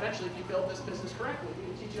side. Eventually, if you build this business correctly, we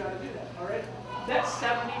can teach you how to do that. All right? That's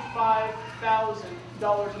 $75,000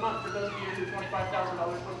 a month for those of you who do $25,000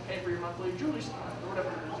 to pay for your monthly jewelry supply or whatever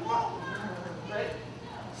it is you want. Right?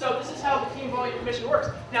 So this is how the team volume commission works.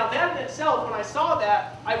 Now that in itself, when I saw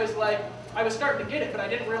that, I was starting to get it, but I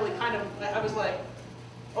didn't really I was like,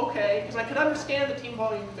 okay, because I could understand the team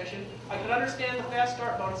volume commission, I could understand the fast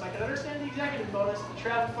start bonus, I could understand the executive bonus, the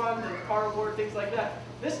travel fund, the car award, things like that.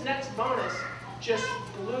 This next bonus just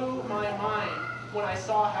blew my mind when I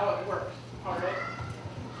saw how it worked. All right.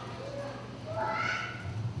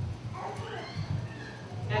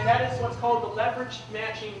 And that is what's called the leverage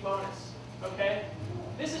matching bonus. Okay.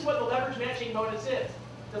 This is what the leverage matching bonus is.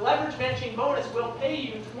 The leverage matching bonus will pay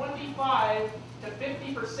you 25 to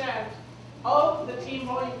 50% of the team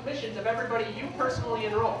volume commissions of everybody you personally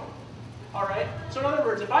enroll. All right? So in other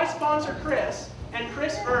words, if I sponsor Chris, and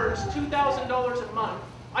Chris earns $2,000 a month,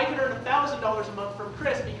 I could earn $1,000 a month from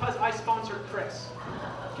Chris because I sponsored Chris.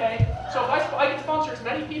 Okay? So if I can sponsor as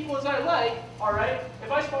many people as I like, all right?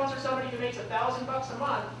 If I sponsor somebody who makes $1,000 a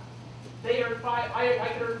month, they earn I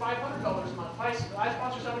could earn $500 a month. If I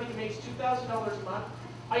sponsor somebody who makes $2,000 a month,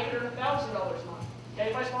 I could earn $1,000 a month. Okay?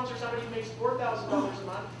 If I sponsor somebody who makes $4,000 a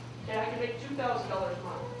month, okay, I can make $2,000 a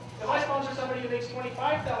month. If I sponsor somebody who makes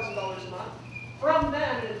 $25,000 a month, from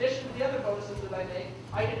them, in addition to the other bonuses that I make,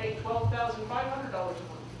 I can make $12,500 a month.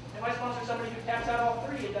 If I sponsor somebody who taps out all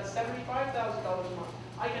three, it does $75,000 a month.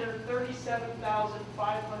 I can earn $37,500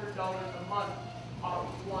 a month off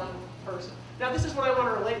one person. Now, this is what I want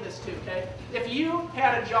to relate this to, okay? If you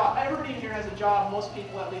had a job, everybody in here has a job, most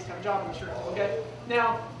people at least have a job in this room, okay?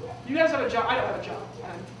 Now, you guys have a job, I don't have a job,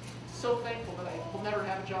 and I'm so thankful that I will never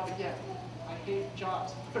have a job again. I hate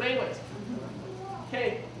jobs. But anyways,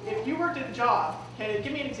 okay, if you worked at a job, okay,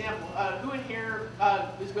 give me an example. Who in here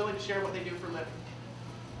is willing to share what they do for a living?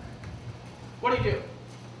 What do you do?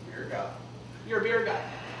 Beer guy. You're a beer guy.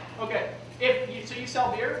 Okay. So you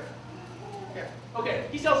sell beer? Yeah. Okay,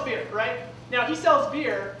 he sells beer, right? Now, he sells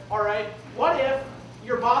beer, all right? What if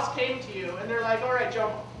your boss came to you and they're like, all right,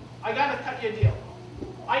 Joe, I got to cut you a deal.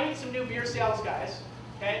 I need some new beer sales guys,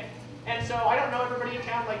 okay? And so I don't know everybody in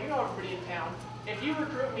town like you know everybody in town. If you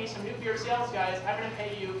recruit me some new beer sales guys, I'm going to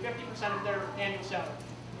pay you 50% of their annual salary.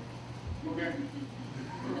 Okay.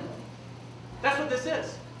 That's what this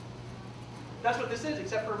is. That's what this is,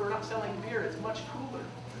 except for we're not selling beer. It's much cooler.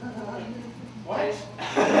 What?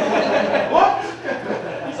 What?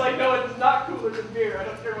 He's like, no, it's not cooler than beer. I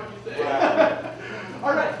don't care what you say.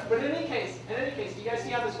 All right, but in any case, do you guys see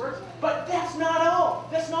how this works? But that's not all.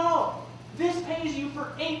 That's not all. This pays you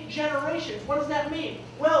for 8 generations. What does that mean?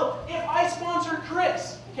 Well, if I sponsor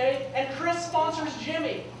Chris, okay, and Chris sponsors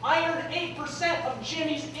Jimmy, I earn 8% of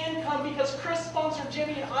Jimmy's income because Chris sponsored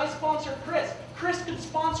Jimmy and I sponsored Chris. Chris could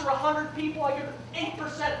sponsor 100 people. I get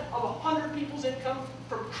 8% of 100 people's income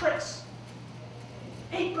from Chris.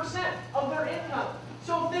 8% of their income.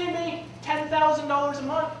 So if they make $10,000 a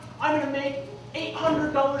month, I'm going to make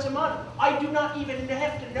 $800 a month. I do not even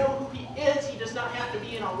have to know who he is. He does not have to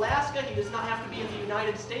be in Alaska. He does not have to be in the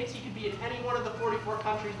United States. He could be in any one of the 44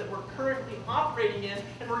 countries that we're currently operating in,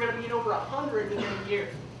 and we're going to be in over 100 within a year.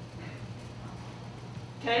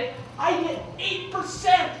 Okay? I get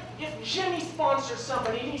 8% if Jimmy sponsors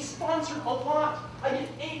somebody, and he's sponsored a lot. I get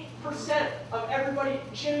 8% of everybody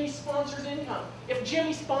Jimmy sponsors income. If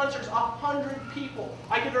Jimmy sponsors 100 people,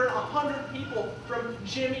 I could earn 100 people from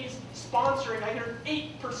Jimmy's sponsoring. I could earn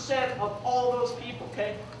 8% of all those people,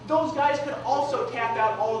 okay? Those guys could also tap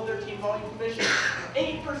out all of their team volume commissions.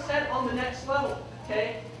 8% on the next level,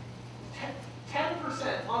 okay?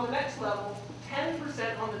 10% on the next level,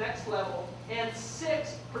 10% on the next level, and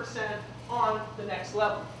 6% on the next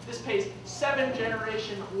level. This pays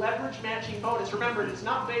 7-generation leverage matching bonus. Remember, it's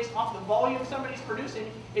not based off the volume somebody's producing,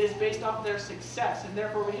 it is based off their success, and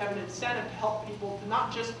therefore we have an incentive to help people to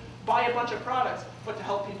not just buy a bunch of products, but to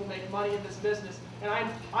help people make money in this business. And I'm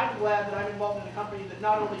glad that I'm involved in a company that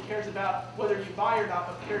not only cares about whether you buy or not,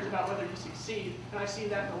 but cares about whether you succeed. And I've seen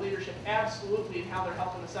that in the leadership absolutely in how they're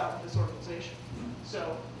helping us out with this organization.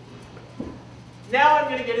 So now I'm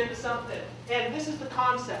going to get into something. And this is the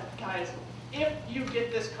concept, guys. If you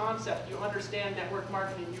get this concept, you understand network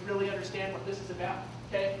marketing, you really understand what this is about.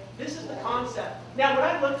 Okay? This is the concept. Now, when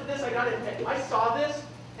I looked at this, I saw this,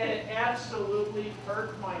 and it absolutely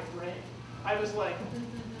hurt my brain. I was like,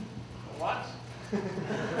 what?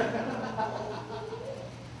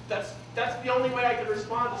 That's the only way I could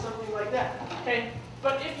respond to something like that. Okay?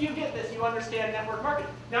 But if you get this, you understand network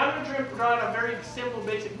marketing. Now I'm going to draw a very simple,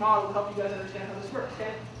 basic model to help you guys understand how this works.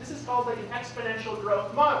 Okay? This is called like an exponential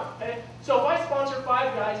growth model. Okay? So if I sponsor 5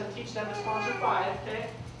 guys and teach them to sponsor 5, okay?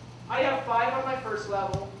 I have 5 on my first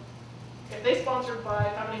level. If they sponsored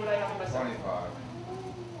 5, how many would I have on my second? 25.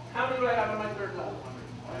 How many would I have on my third level?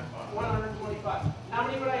 125. How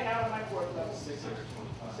many would I have on my fourth level?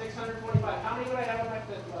 625. 625. How many would I have on my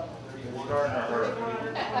fifth level? 31.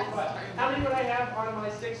 125. How many would I have on my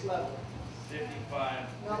sixth level? 55.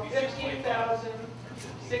 No,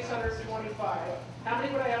 15,625. How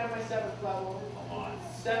many would I have on my seventh level?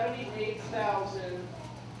 78,000.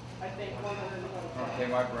 I think 125. Okay,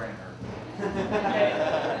 my brain hurt.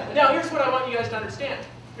 Okay. Now here's what I want you guys to understand.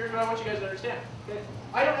 Here's what I want you guys to understand. Okay?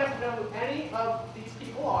 I don't have to know who any of these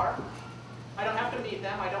people are. I don't have to meet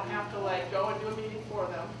them. I don't have to like go and do a meeting for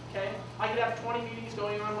them. Okay? I could have 20 meetings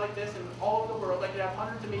going on like this in all over the world. I could have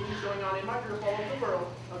hundreds of meetings going on in my group all over the world.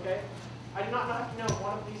 Okay? I do not have to know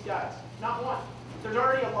one of these guys. Not one. There's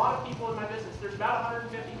already a lot of people in my business. There's about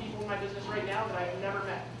 150 people in my business right now that I've never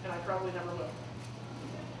met, and I probably never will.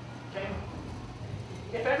 Okay?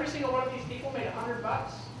 If every single one of these people made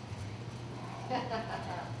 $100,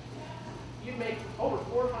 you'd make over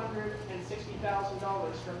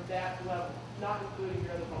 $460,000 from that level, not including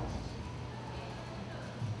your other bonuses.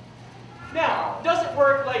 Now, does it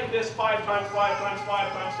work like this 5 times 5 times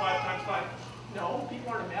 5 times 5 times 5? No,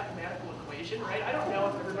 people aren't a mathematical equation, right? I don't know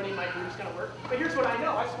if everybody in my group is going to work. But here's what I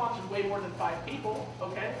know. I've sponsored way more than 5 people,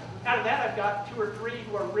 okay? Out of that, I've got 2 or 3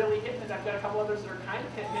 who are really hitting it. I've got a couple others that are kind of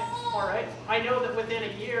hitting it, all right? I know that within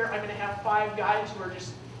a year, I'm going to have 5 guys who are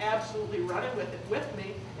just absolutely running with it with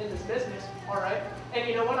me in this business, all right? And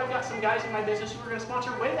you know what? I've got some guys in my business who are going to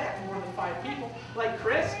sponsor way the heck more than 5 people. Like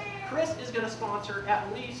Chris. Chris is going to sponsor at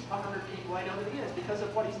least 100 people. I know that he is because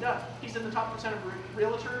of what he's done. He's in the top percent of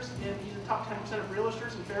realtors, and he's in the top 10% of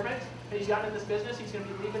realtors in Fairbanks, and he's gotten in this business. He's going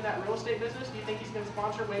to be leaving that real estate business. Do you think he's going to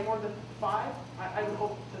sponsor way more than 5? I would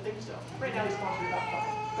hope to think so. Right now he's sponsoring about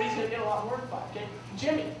 5, but he's going to get a lot more than 5. Okay?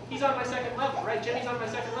 Jimmy, he's on my second level, right? Jimmy's on my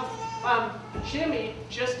second level. Jimmy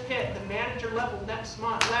just hit the manager level last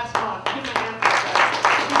month. Give him a hand for that.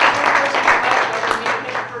 He's the first person in the level that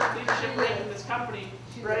made the first leadership rank in this company.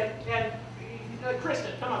 Right? And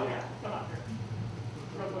Kristen, come up here. Come up here.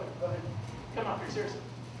 Real quick. Go ahead. Come up here, seriously.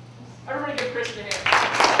 Everybody give Kristen a hand.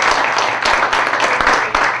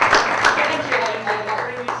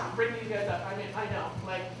 Bring these guys up. I mean, I know.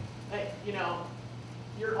 Like, you know,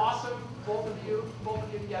 you're awesome, both of you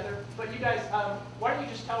together. But you guys, why don't you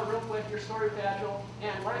just tell real quick your story with Agel,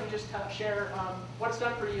 and why don't you just share what it's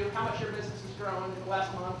done for you, how much your business has grown in the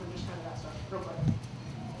last month, and just kind of that stuff, real quick.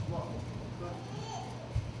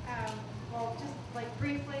 Well, just like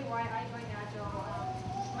briefly why I joined Agel.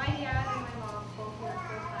 My dad and my mom both worked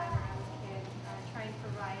full-time when I was a kid, trying to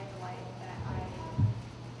provide the life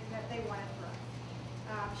that they wanted for us.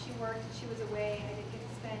 She worked, she was away, I didn't get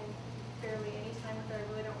to spend barely any time with her. I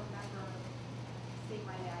really don't remember seeing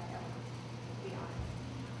my dad ever, to be honest.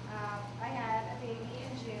 I had a baby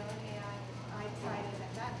in June, and I decided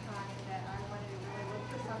at that time that I wanted to really look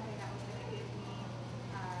for something that was going to give me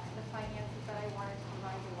the finances that I wanted to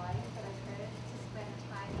provide the life that I could, to spend the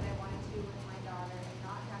time that I wanted to with my daughter and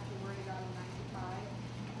not have to worry about a 9 to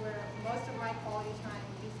 5, where most of my quality time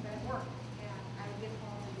would be spent at work, and I would get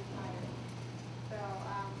home and be tired. So,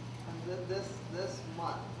 this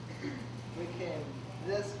month, we came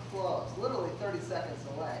this close, literally 30 seconds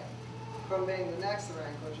away from being the next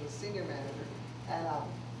rank, which was senior manager. And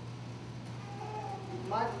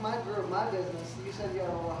my group, my business, you said you had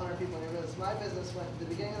over 100 people in your business. My business went, the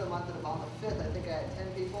beginning of the month, and on the 5th, I think I had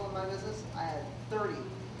 10 people in my business. I had 30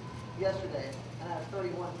 yesterday, and I have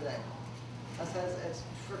 31 today. It's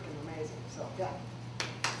freaking amazing. So, yeah.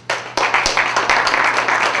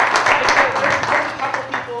 There's a couple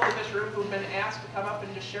people in this room who've been asked to come up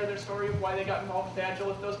and just share their story of why they got involved with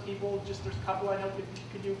Agel. If those people, there's a couple I know,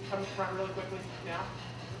 could you come to the front really quickly now?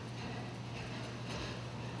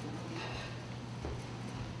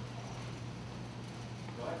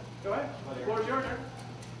 Go ahead. The floor is yours, sir.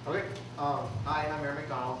 Okay. Hi, I'm Aaron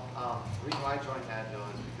McDonald. The reason why I joined Agel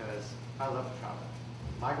is because I love to travel.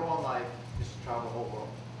 My goal in life is to travel the whole world.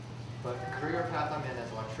 But the career path I'm in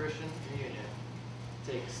as an electrician in union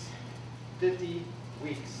takes 50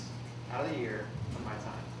 weeks out of the year of my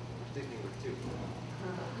time, which takes me with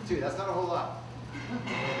 2. That's not a whole lot.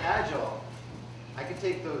 With Agel, I can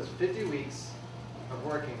take those 50 weeks of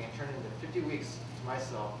working and turn it into 50 weeks to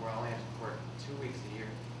myself, where I only have to work 2 weeks a year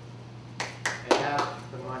and have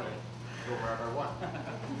the money to go wherever I want.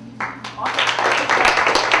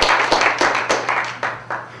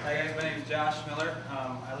 Hi guys, my name is Josh Miller.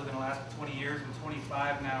 I live in Alaska 20 years. I'm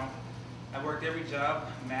 25 now. I've worked every job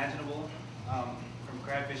imaginable, from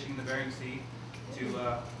crab fishing in the Bering Sea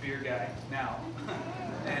to beer guy now.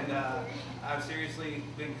 And I've seriously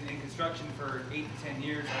been in construction for 8 to 10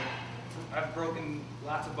 years. I've broken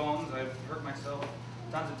lots of bones. I've hurt myself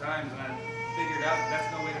tons of times, and I've figured out that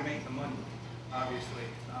that's no way to make the money, obviously.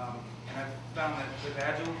 And I've found that with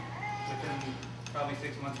Agel, within probably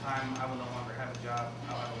 6 months' time, I will no longer have a job.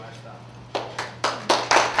 I'll have a lifestyle.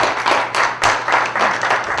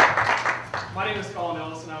 My name is Colin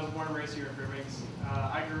Ellis, and I was born and raised here in Fairbanks.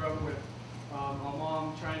 I grew up with my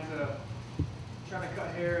mom trying to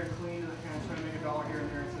cut hair and clean, and kind of trying to make a dollar here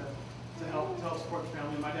and there to help support the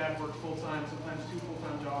family. My dad worked full time, sometimes 2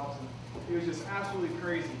 full-time jobs, and it was just absolutely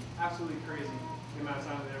crazy the amount of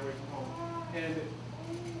time that they were away from home. And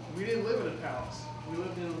we didn't live in a palace. We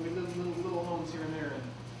lived in little homes here and there, and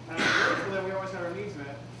I'm grateful that we always had our needs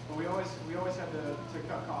met, but we always had to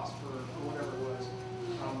cut costs for whatever it was.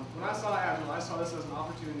 When I saw Agel, I saw this as an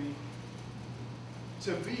opportunity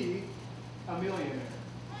to be a millionaire.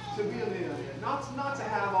 To be a millionaire. Not to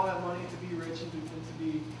have all that money, to be rich and to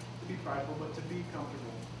be prideful, but to be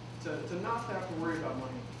comfortable. To not have to worry about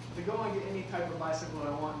money. To go and get any type of bicycle that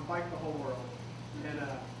I want and bike the whole world. And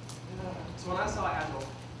so when I saw Agel,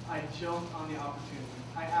 I jumped on the opportunity.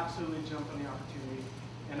 I absolutely jumped on the opportunity.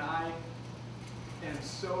 And I am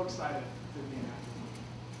so excited to be in Agel.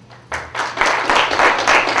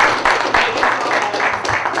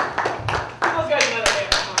 Those guys know that.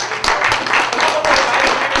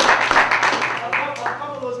 A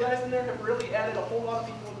couple of those guys in there have really added a whole lot of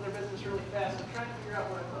people into their business really fast. I'm trying to figure out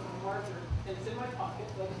where I put my marker, and it's in my pocket.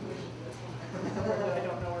 So I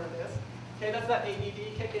don't know where it is. Okay, that's that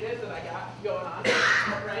ADD kick it is that I got going on,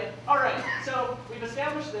 right? All right, so we've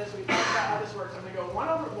established this. We've talked about how this works. I'm going to go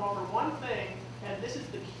over one thing, and this is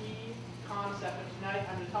the key concept of tonight.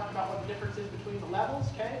 I'm going to talk about what the difference is between the levels,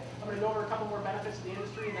 okay? I'm going to go over a couple more benefits of the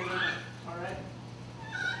industry, and then we're done, all right?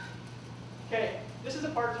 Okay, this is a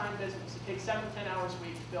part-time business. It takes 7 to 10 hours a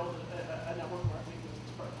week to build a network marketing business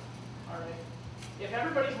part-time, all right? If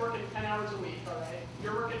everybody's working 10 hours a week, all right,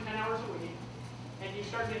 you're working 10 hours a week, and you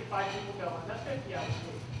start getting 5 people going, that's 50 hours a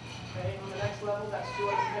week. Okay, on the next level, that's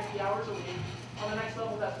 250 hours a week. On the next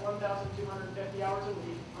level, that's 1,250 hours a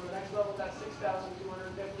week. On the next level, that's 6,250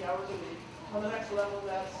 hours a week. On the next level,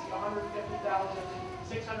 that's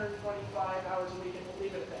 150,625 hours a week, and we'll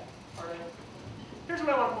leave it at that. All right. Here's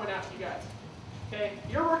what I want to point out to you guys. Okay,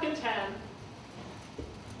 you're working 10.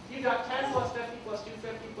 You got 10 plus 50 plus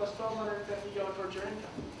 250 plus 1,250 going towards your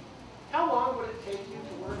income. How long would it take you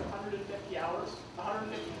to work 150 hours,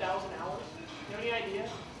 150,000 hours? You have any idea?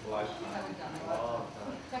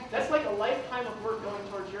 That's like a lifetime of work going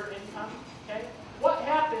towards your income. Okay. What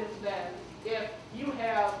happens then if you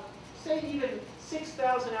have, say, even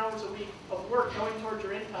 6,000 hours a week of work going towards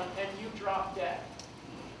your income and you drop dead?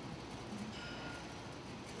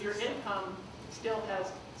 Your income still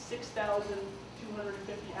has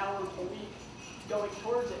 6,250 hours a week going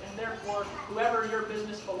towards it, and therefore, whoever your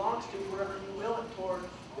business belongs to, wherever you will it toward,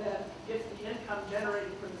 then gets the income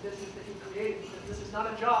generated from the business that you created. Because this is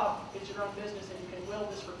not a job, it's your own business, and you can will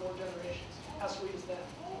this for 4 generations. How sweet is that?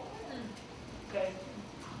 Okay.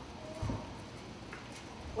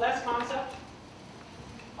 Last concept.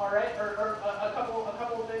 All right, or a couple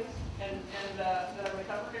of things, and that I'm going to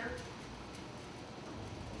cover here.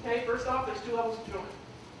 Okay, first off, there's 2 levels of jewelry.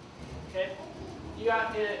 Okay, you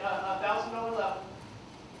got a $1,000 level,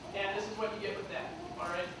 and this is what you get with that. All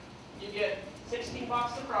right, you get 16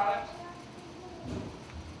 bucks of product.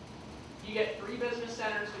 You get 3 business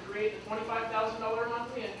centers to create the $25,000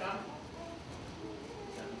 monthly income.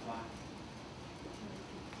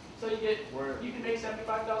 So you can make $75,000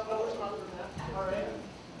 a month from that. All right,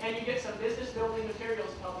 and you get some business building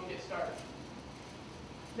materials to help you get started.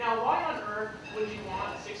 Now, why on earth would you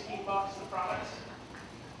want 16 bucks of products?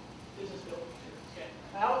 Business building materials. Okay.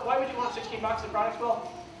 Now, why would you want 16 bucks of products? Well,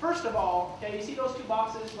 first of all, okay, you see those 2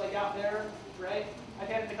 boxes like out there, right? I've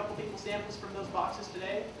had a couple people samples from those boxes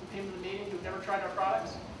today who came to the meeting who've never tried our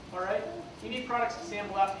products. All right. You need products to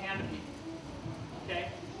sample out to hand to people. Okay.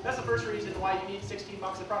 That's the first reason why you need 16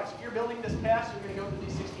 boxes of products. If you're building this fast, you're going to go through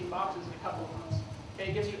these 16 boxes in a couple of months.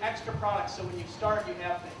 Okay. It gives you extra products, so when you start, you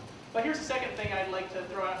have things. But here's the second thing I'd like to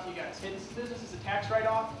throw out to you guys. Okay, this business is a tax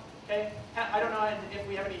write-off. Okay, I don't know if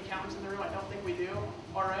we have any accountants in the room. I don't think we do.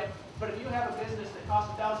 All right, but if you have a business that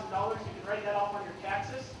costs $1,000, you can write that off on your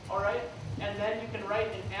taxes. All right, and then you can write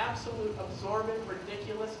an absolute absorbent,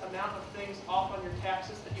 ridiculous amount of things off on your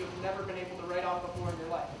taxes that you have never been able to write off before in your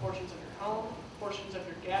life. Portions of your home, portions of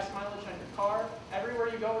your gas mileage on your car. Everywhere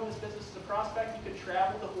you go in this business as a prospect, you could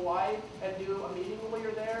travel to Hawaii and do a meeting while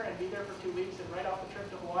you're there and be there for 2 weeks and write off the trip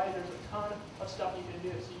to Hawaii. There's a ton of stuff you can do.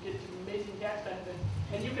 So you get some amazing tax benefits.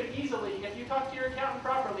 And you could easily, if you talk to your accountant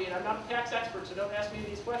properly, and I'm not a tax expert, so don't ask me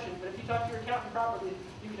these questions, but if you talk to your accountant properly,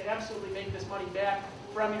 you can absolutely make this money back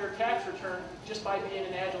from your tax return just by being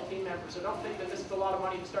an Agel team member. So don't think that this is a lot of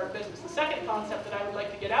money to start a business. The second concept that I would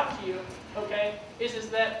like to get out to you, okay, is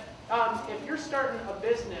that if you're starting a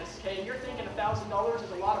business, okay, and you're thinking $1,000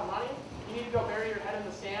 is a lot of money, you need to go bury your head in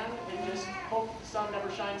the sand and just hope the sun never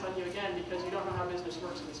shines on you again, because you don't know how business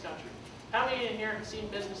works in this country. How many in here have seen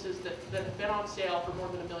businesses that have been on sale for more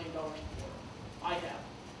than $1 million before? I have.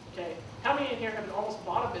 Okay. How many in here have almost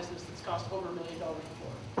bought a business that's cost over $1 million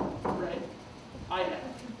before? Right? I have.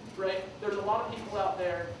 Right? There's a lot of people out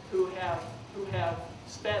there who have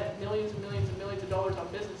spent millions and millions and millions of dollars on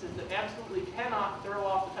businesses that absolutely cannot throw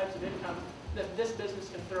off the types of income that this business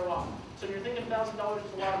can throw off. So if you're thinking $1,000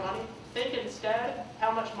 is a lot of money, think instead,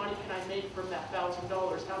 how much money can I make from that $1,000?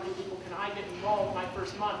 How many people can I get involved my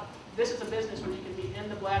first month? This is a business where you can be in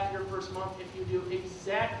the black your first month if you do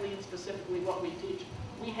exactly and specifically what we teach.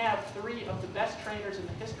 We have 3 of the best trainers in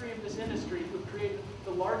the history of this industry who have created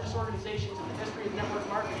the largest organizations in the history of network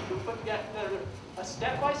marketing, who put together a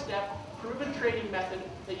step-by-step, proven training method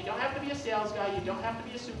that you don't have to be a sales guy, you don't have to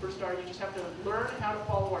be a superstar, you just have to learn how to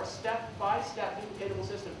follow our step-by-step duplicatable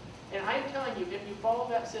system. And I'm telling you, if you follow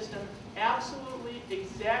that system absolutely,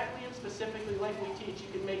 exactly, and specifically like we teach, you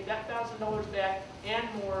can make that $1,000 back and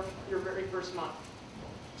more your very first month.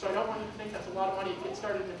 So I don't want you to think that's a lot of money to get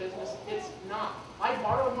started in a business. It's not. I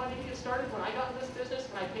borrowed money to get started when I got in this business,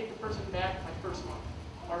 and I paid the person back my first month.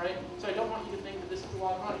 All right? So I don't want you to think that this is a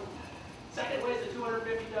lot of money. Second way is the $250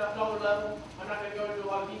 level. I'm not going to go into a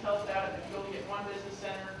lot of details about it, but you only get 1 business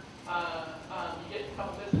center, you get a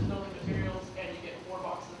couple business building materials, and you get 4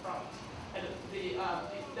 boxes of products. And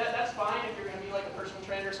that's fine if you're going to be like a personal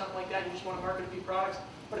trainer or something like that. You just want to market a few products.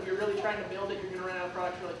 But if you're really trying to build it, you're going to run out of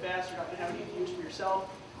products really fast. You're not going to have any use for yourself.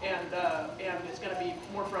 And it's going to be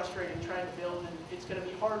more frustrating trying to build, and it's going to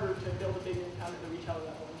be harder to build a big income at the retailer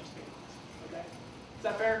level. I'm just being honest. Okay? Is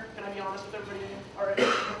that fair? Can I be honest with everybody? All right.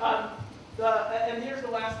 And here's the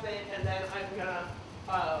last thing, and then I'm gonna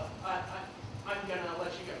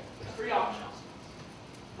let you go. There's 3 options.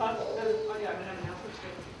 Yeah, I'm gonna have an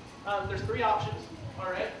announcement. There's 3 options. All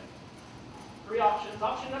right. 3 options.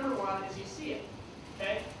 Option number 1 is you see it.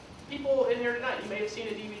 Okay. People in here tonight, you may have seen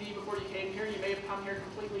a DVD before you came here. You may have come here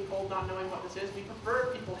completely cold, not knowing what this is. We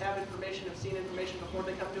prefer people have information, have seen information before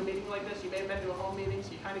they come to a meeting like this. You may have been to a home meeting,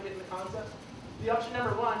 so you kind of get in the concept. The option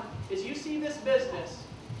number 1 is you see this business,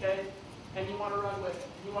 okay, and you want to run with it.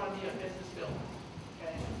 You want to be a business builder,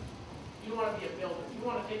 okay? You want to be a builder. You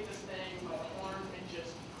want to take this thing by the horns and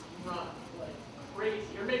just run like crazy.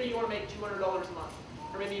 Or maybe you want to make $200 a month.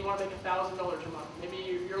 Or maybe you want to make $1,000 a month. Maybe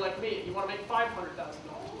you're like me. You want to make $500,000 a month.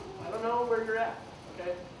 I don't know where you're at,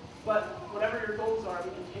 okay? But whatever your goals are,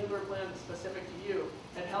 we can tailor a plan that's specific to you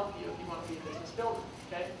and help you if you want to be a business builder,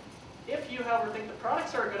 okay? If you, however, think the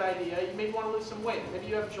products are a good idea, you may want to lose some weight. Maybe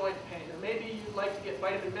you have joint pain, or maybe you'd like to get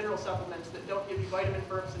vitamin mineral supplements that don't give you vitamin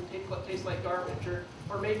burps and taste like garbage,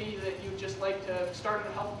 or maybe that you just like to start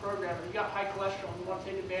a health program, or you got high cholesterol and you want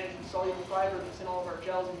to take advantage of the soluble fiber that's in all of our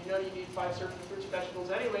gels, and you know you need 5 servings of fruits and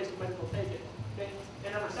vegetables anyways, you might as well take it. Okay?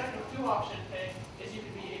 And our second 2 option, okay, is you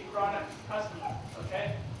can be a product customer.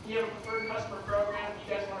 Okay? You have a preferred customer program, you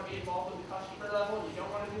guys want to be involved with the customer level, and you don't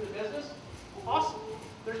want to do the business, awesome.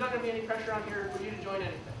 There's not going to be any pressure on here for you to join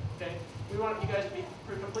anything. Okay? We want you guys to be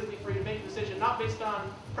completely free to make a decision, not based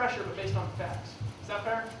on pressure, but based on facts. Is that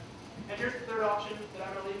fair? And here's the 3rd option that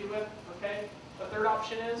I'm going to leave you with. Okay? The 3rd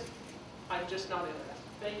option is, I'm just not interested.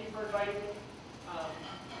 Thank you for inviting me.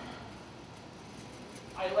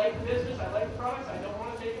 I like the business, I like the products, I don't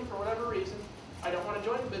want to take them for whatever reason. I don't want to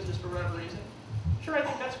join the business for whatever reason. Sure, I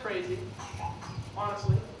think that's crazy,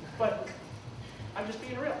 honestly, but I'm just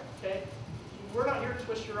being real, okay? We're not here to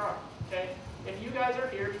twist your arm, okay? If you guys are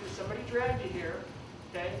here because somebody dragged you here,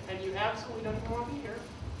 okay, and you absolutely don't even want to be here,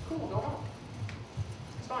 cool, go home.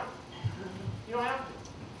 It's fine. You don't have to.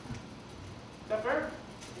 Is that fair?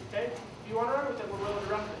 Okay? If you want to run with it, we're willing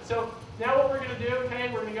to run with it. So now what we're going to do, okay,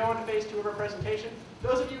 we're going to go into phase 2 of our presentation.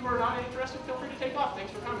 Those of you who are not interested, feel free to take off.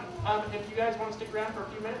 Thanks for coming. If you guys want to stick around for a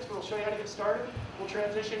few minutes, we'll show you how to get started. We'll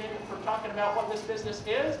transition in from talking about what this business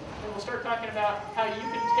is, and we'll start talking about how you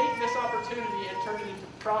can take this opportunity and turn it into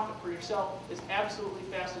profit for yourself as absolutely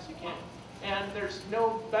fast as you can. And there's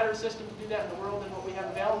no better system to do that in the world than what we have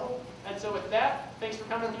available. And so with that, thanks for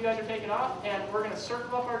coming. You guys are taking off, and we're going to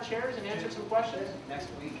circle up our chairs and answer some questions. Next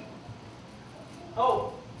week.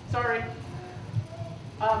 Oh, sorry.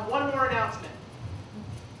 One more announcement.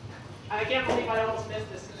 I can't believe I almost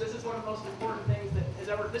missed this, because this is one of the most important things that has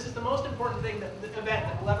ever, this is the most important thing, that the event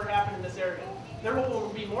that will ever happen in this area. There will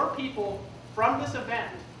be more people from this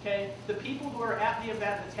event, okay? The people who are at the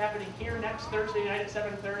event that's happening here next Thursday night at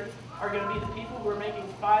 7:30 are going to be the people who are making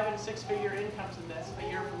 5- and 6-figure incomes in this a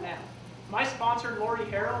year from now. My sponsor, Lori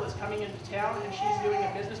Harrell, is coming into town, and she's doing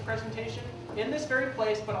a business presentation in this very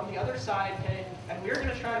place, but on the other side, okay? And we're going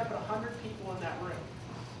to try to put 100 people in that room.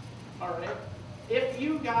 All right? If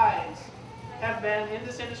you guys have been in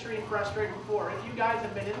this industry and frustrated before, if you guys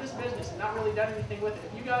have been in this business and not really done anything with it,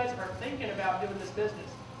 if you guys are thinking about doing this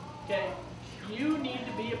business, okay, you need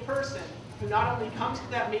to be a person who not only comes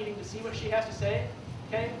to that meeting to see what she has to say,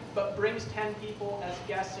 okay, but brings 10 people as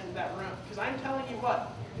guests into that room. Because I'm telling you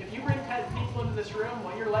what, if you bring 10 people into this room,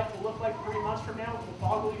 what your life will look like 3 months from now will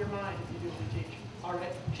boggle your mind if you do what we teach. All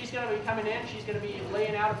right. She's going to be coming in, she's going to be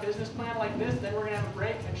laying out a business plan like this, then we're going to have a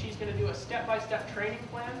break, and she's going to do a step-by-step training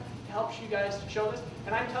plan to help you guys to show this.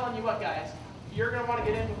 And I'm telling you what, guys, you're going to want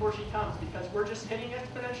to get in before she comes, because we're just hitting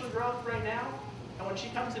exponential growth right now. And when she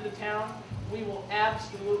comes into town, we will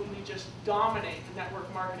absolutely just dominate the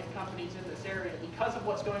network marketing companies in this area because of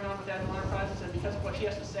what's going on with Agel Enterprises and because of what she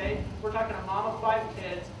has to say. We're talking a mom of 5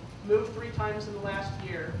 kids, moved 3 times in the last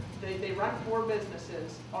year. They run 4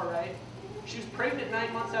 businesses, all right? She was pregnant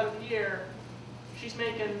 9 months out of the year. She's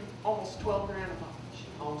making almost 12 grand a month. She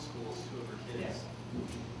homeschools 2 of her kids. Yes.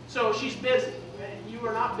 So she's busy. You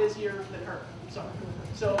are not busier than her.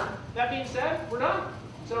 So that being said, we're done.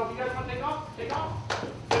 So if you guys want to take off, take off.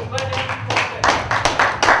 Let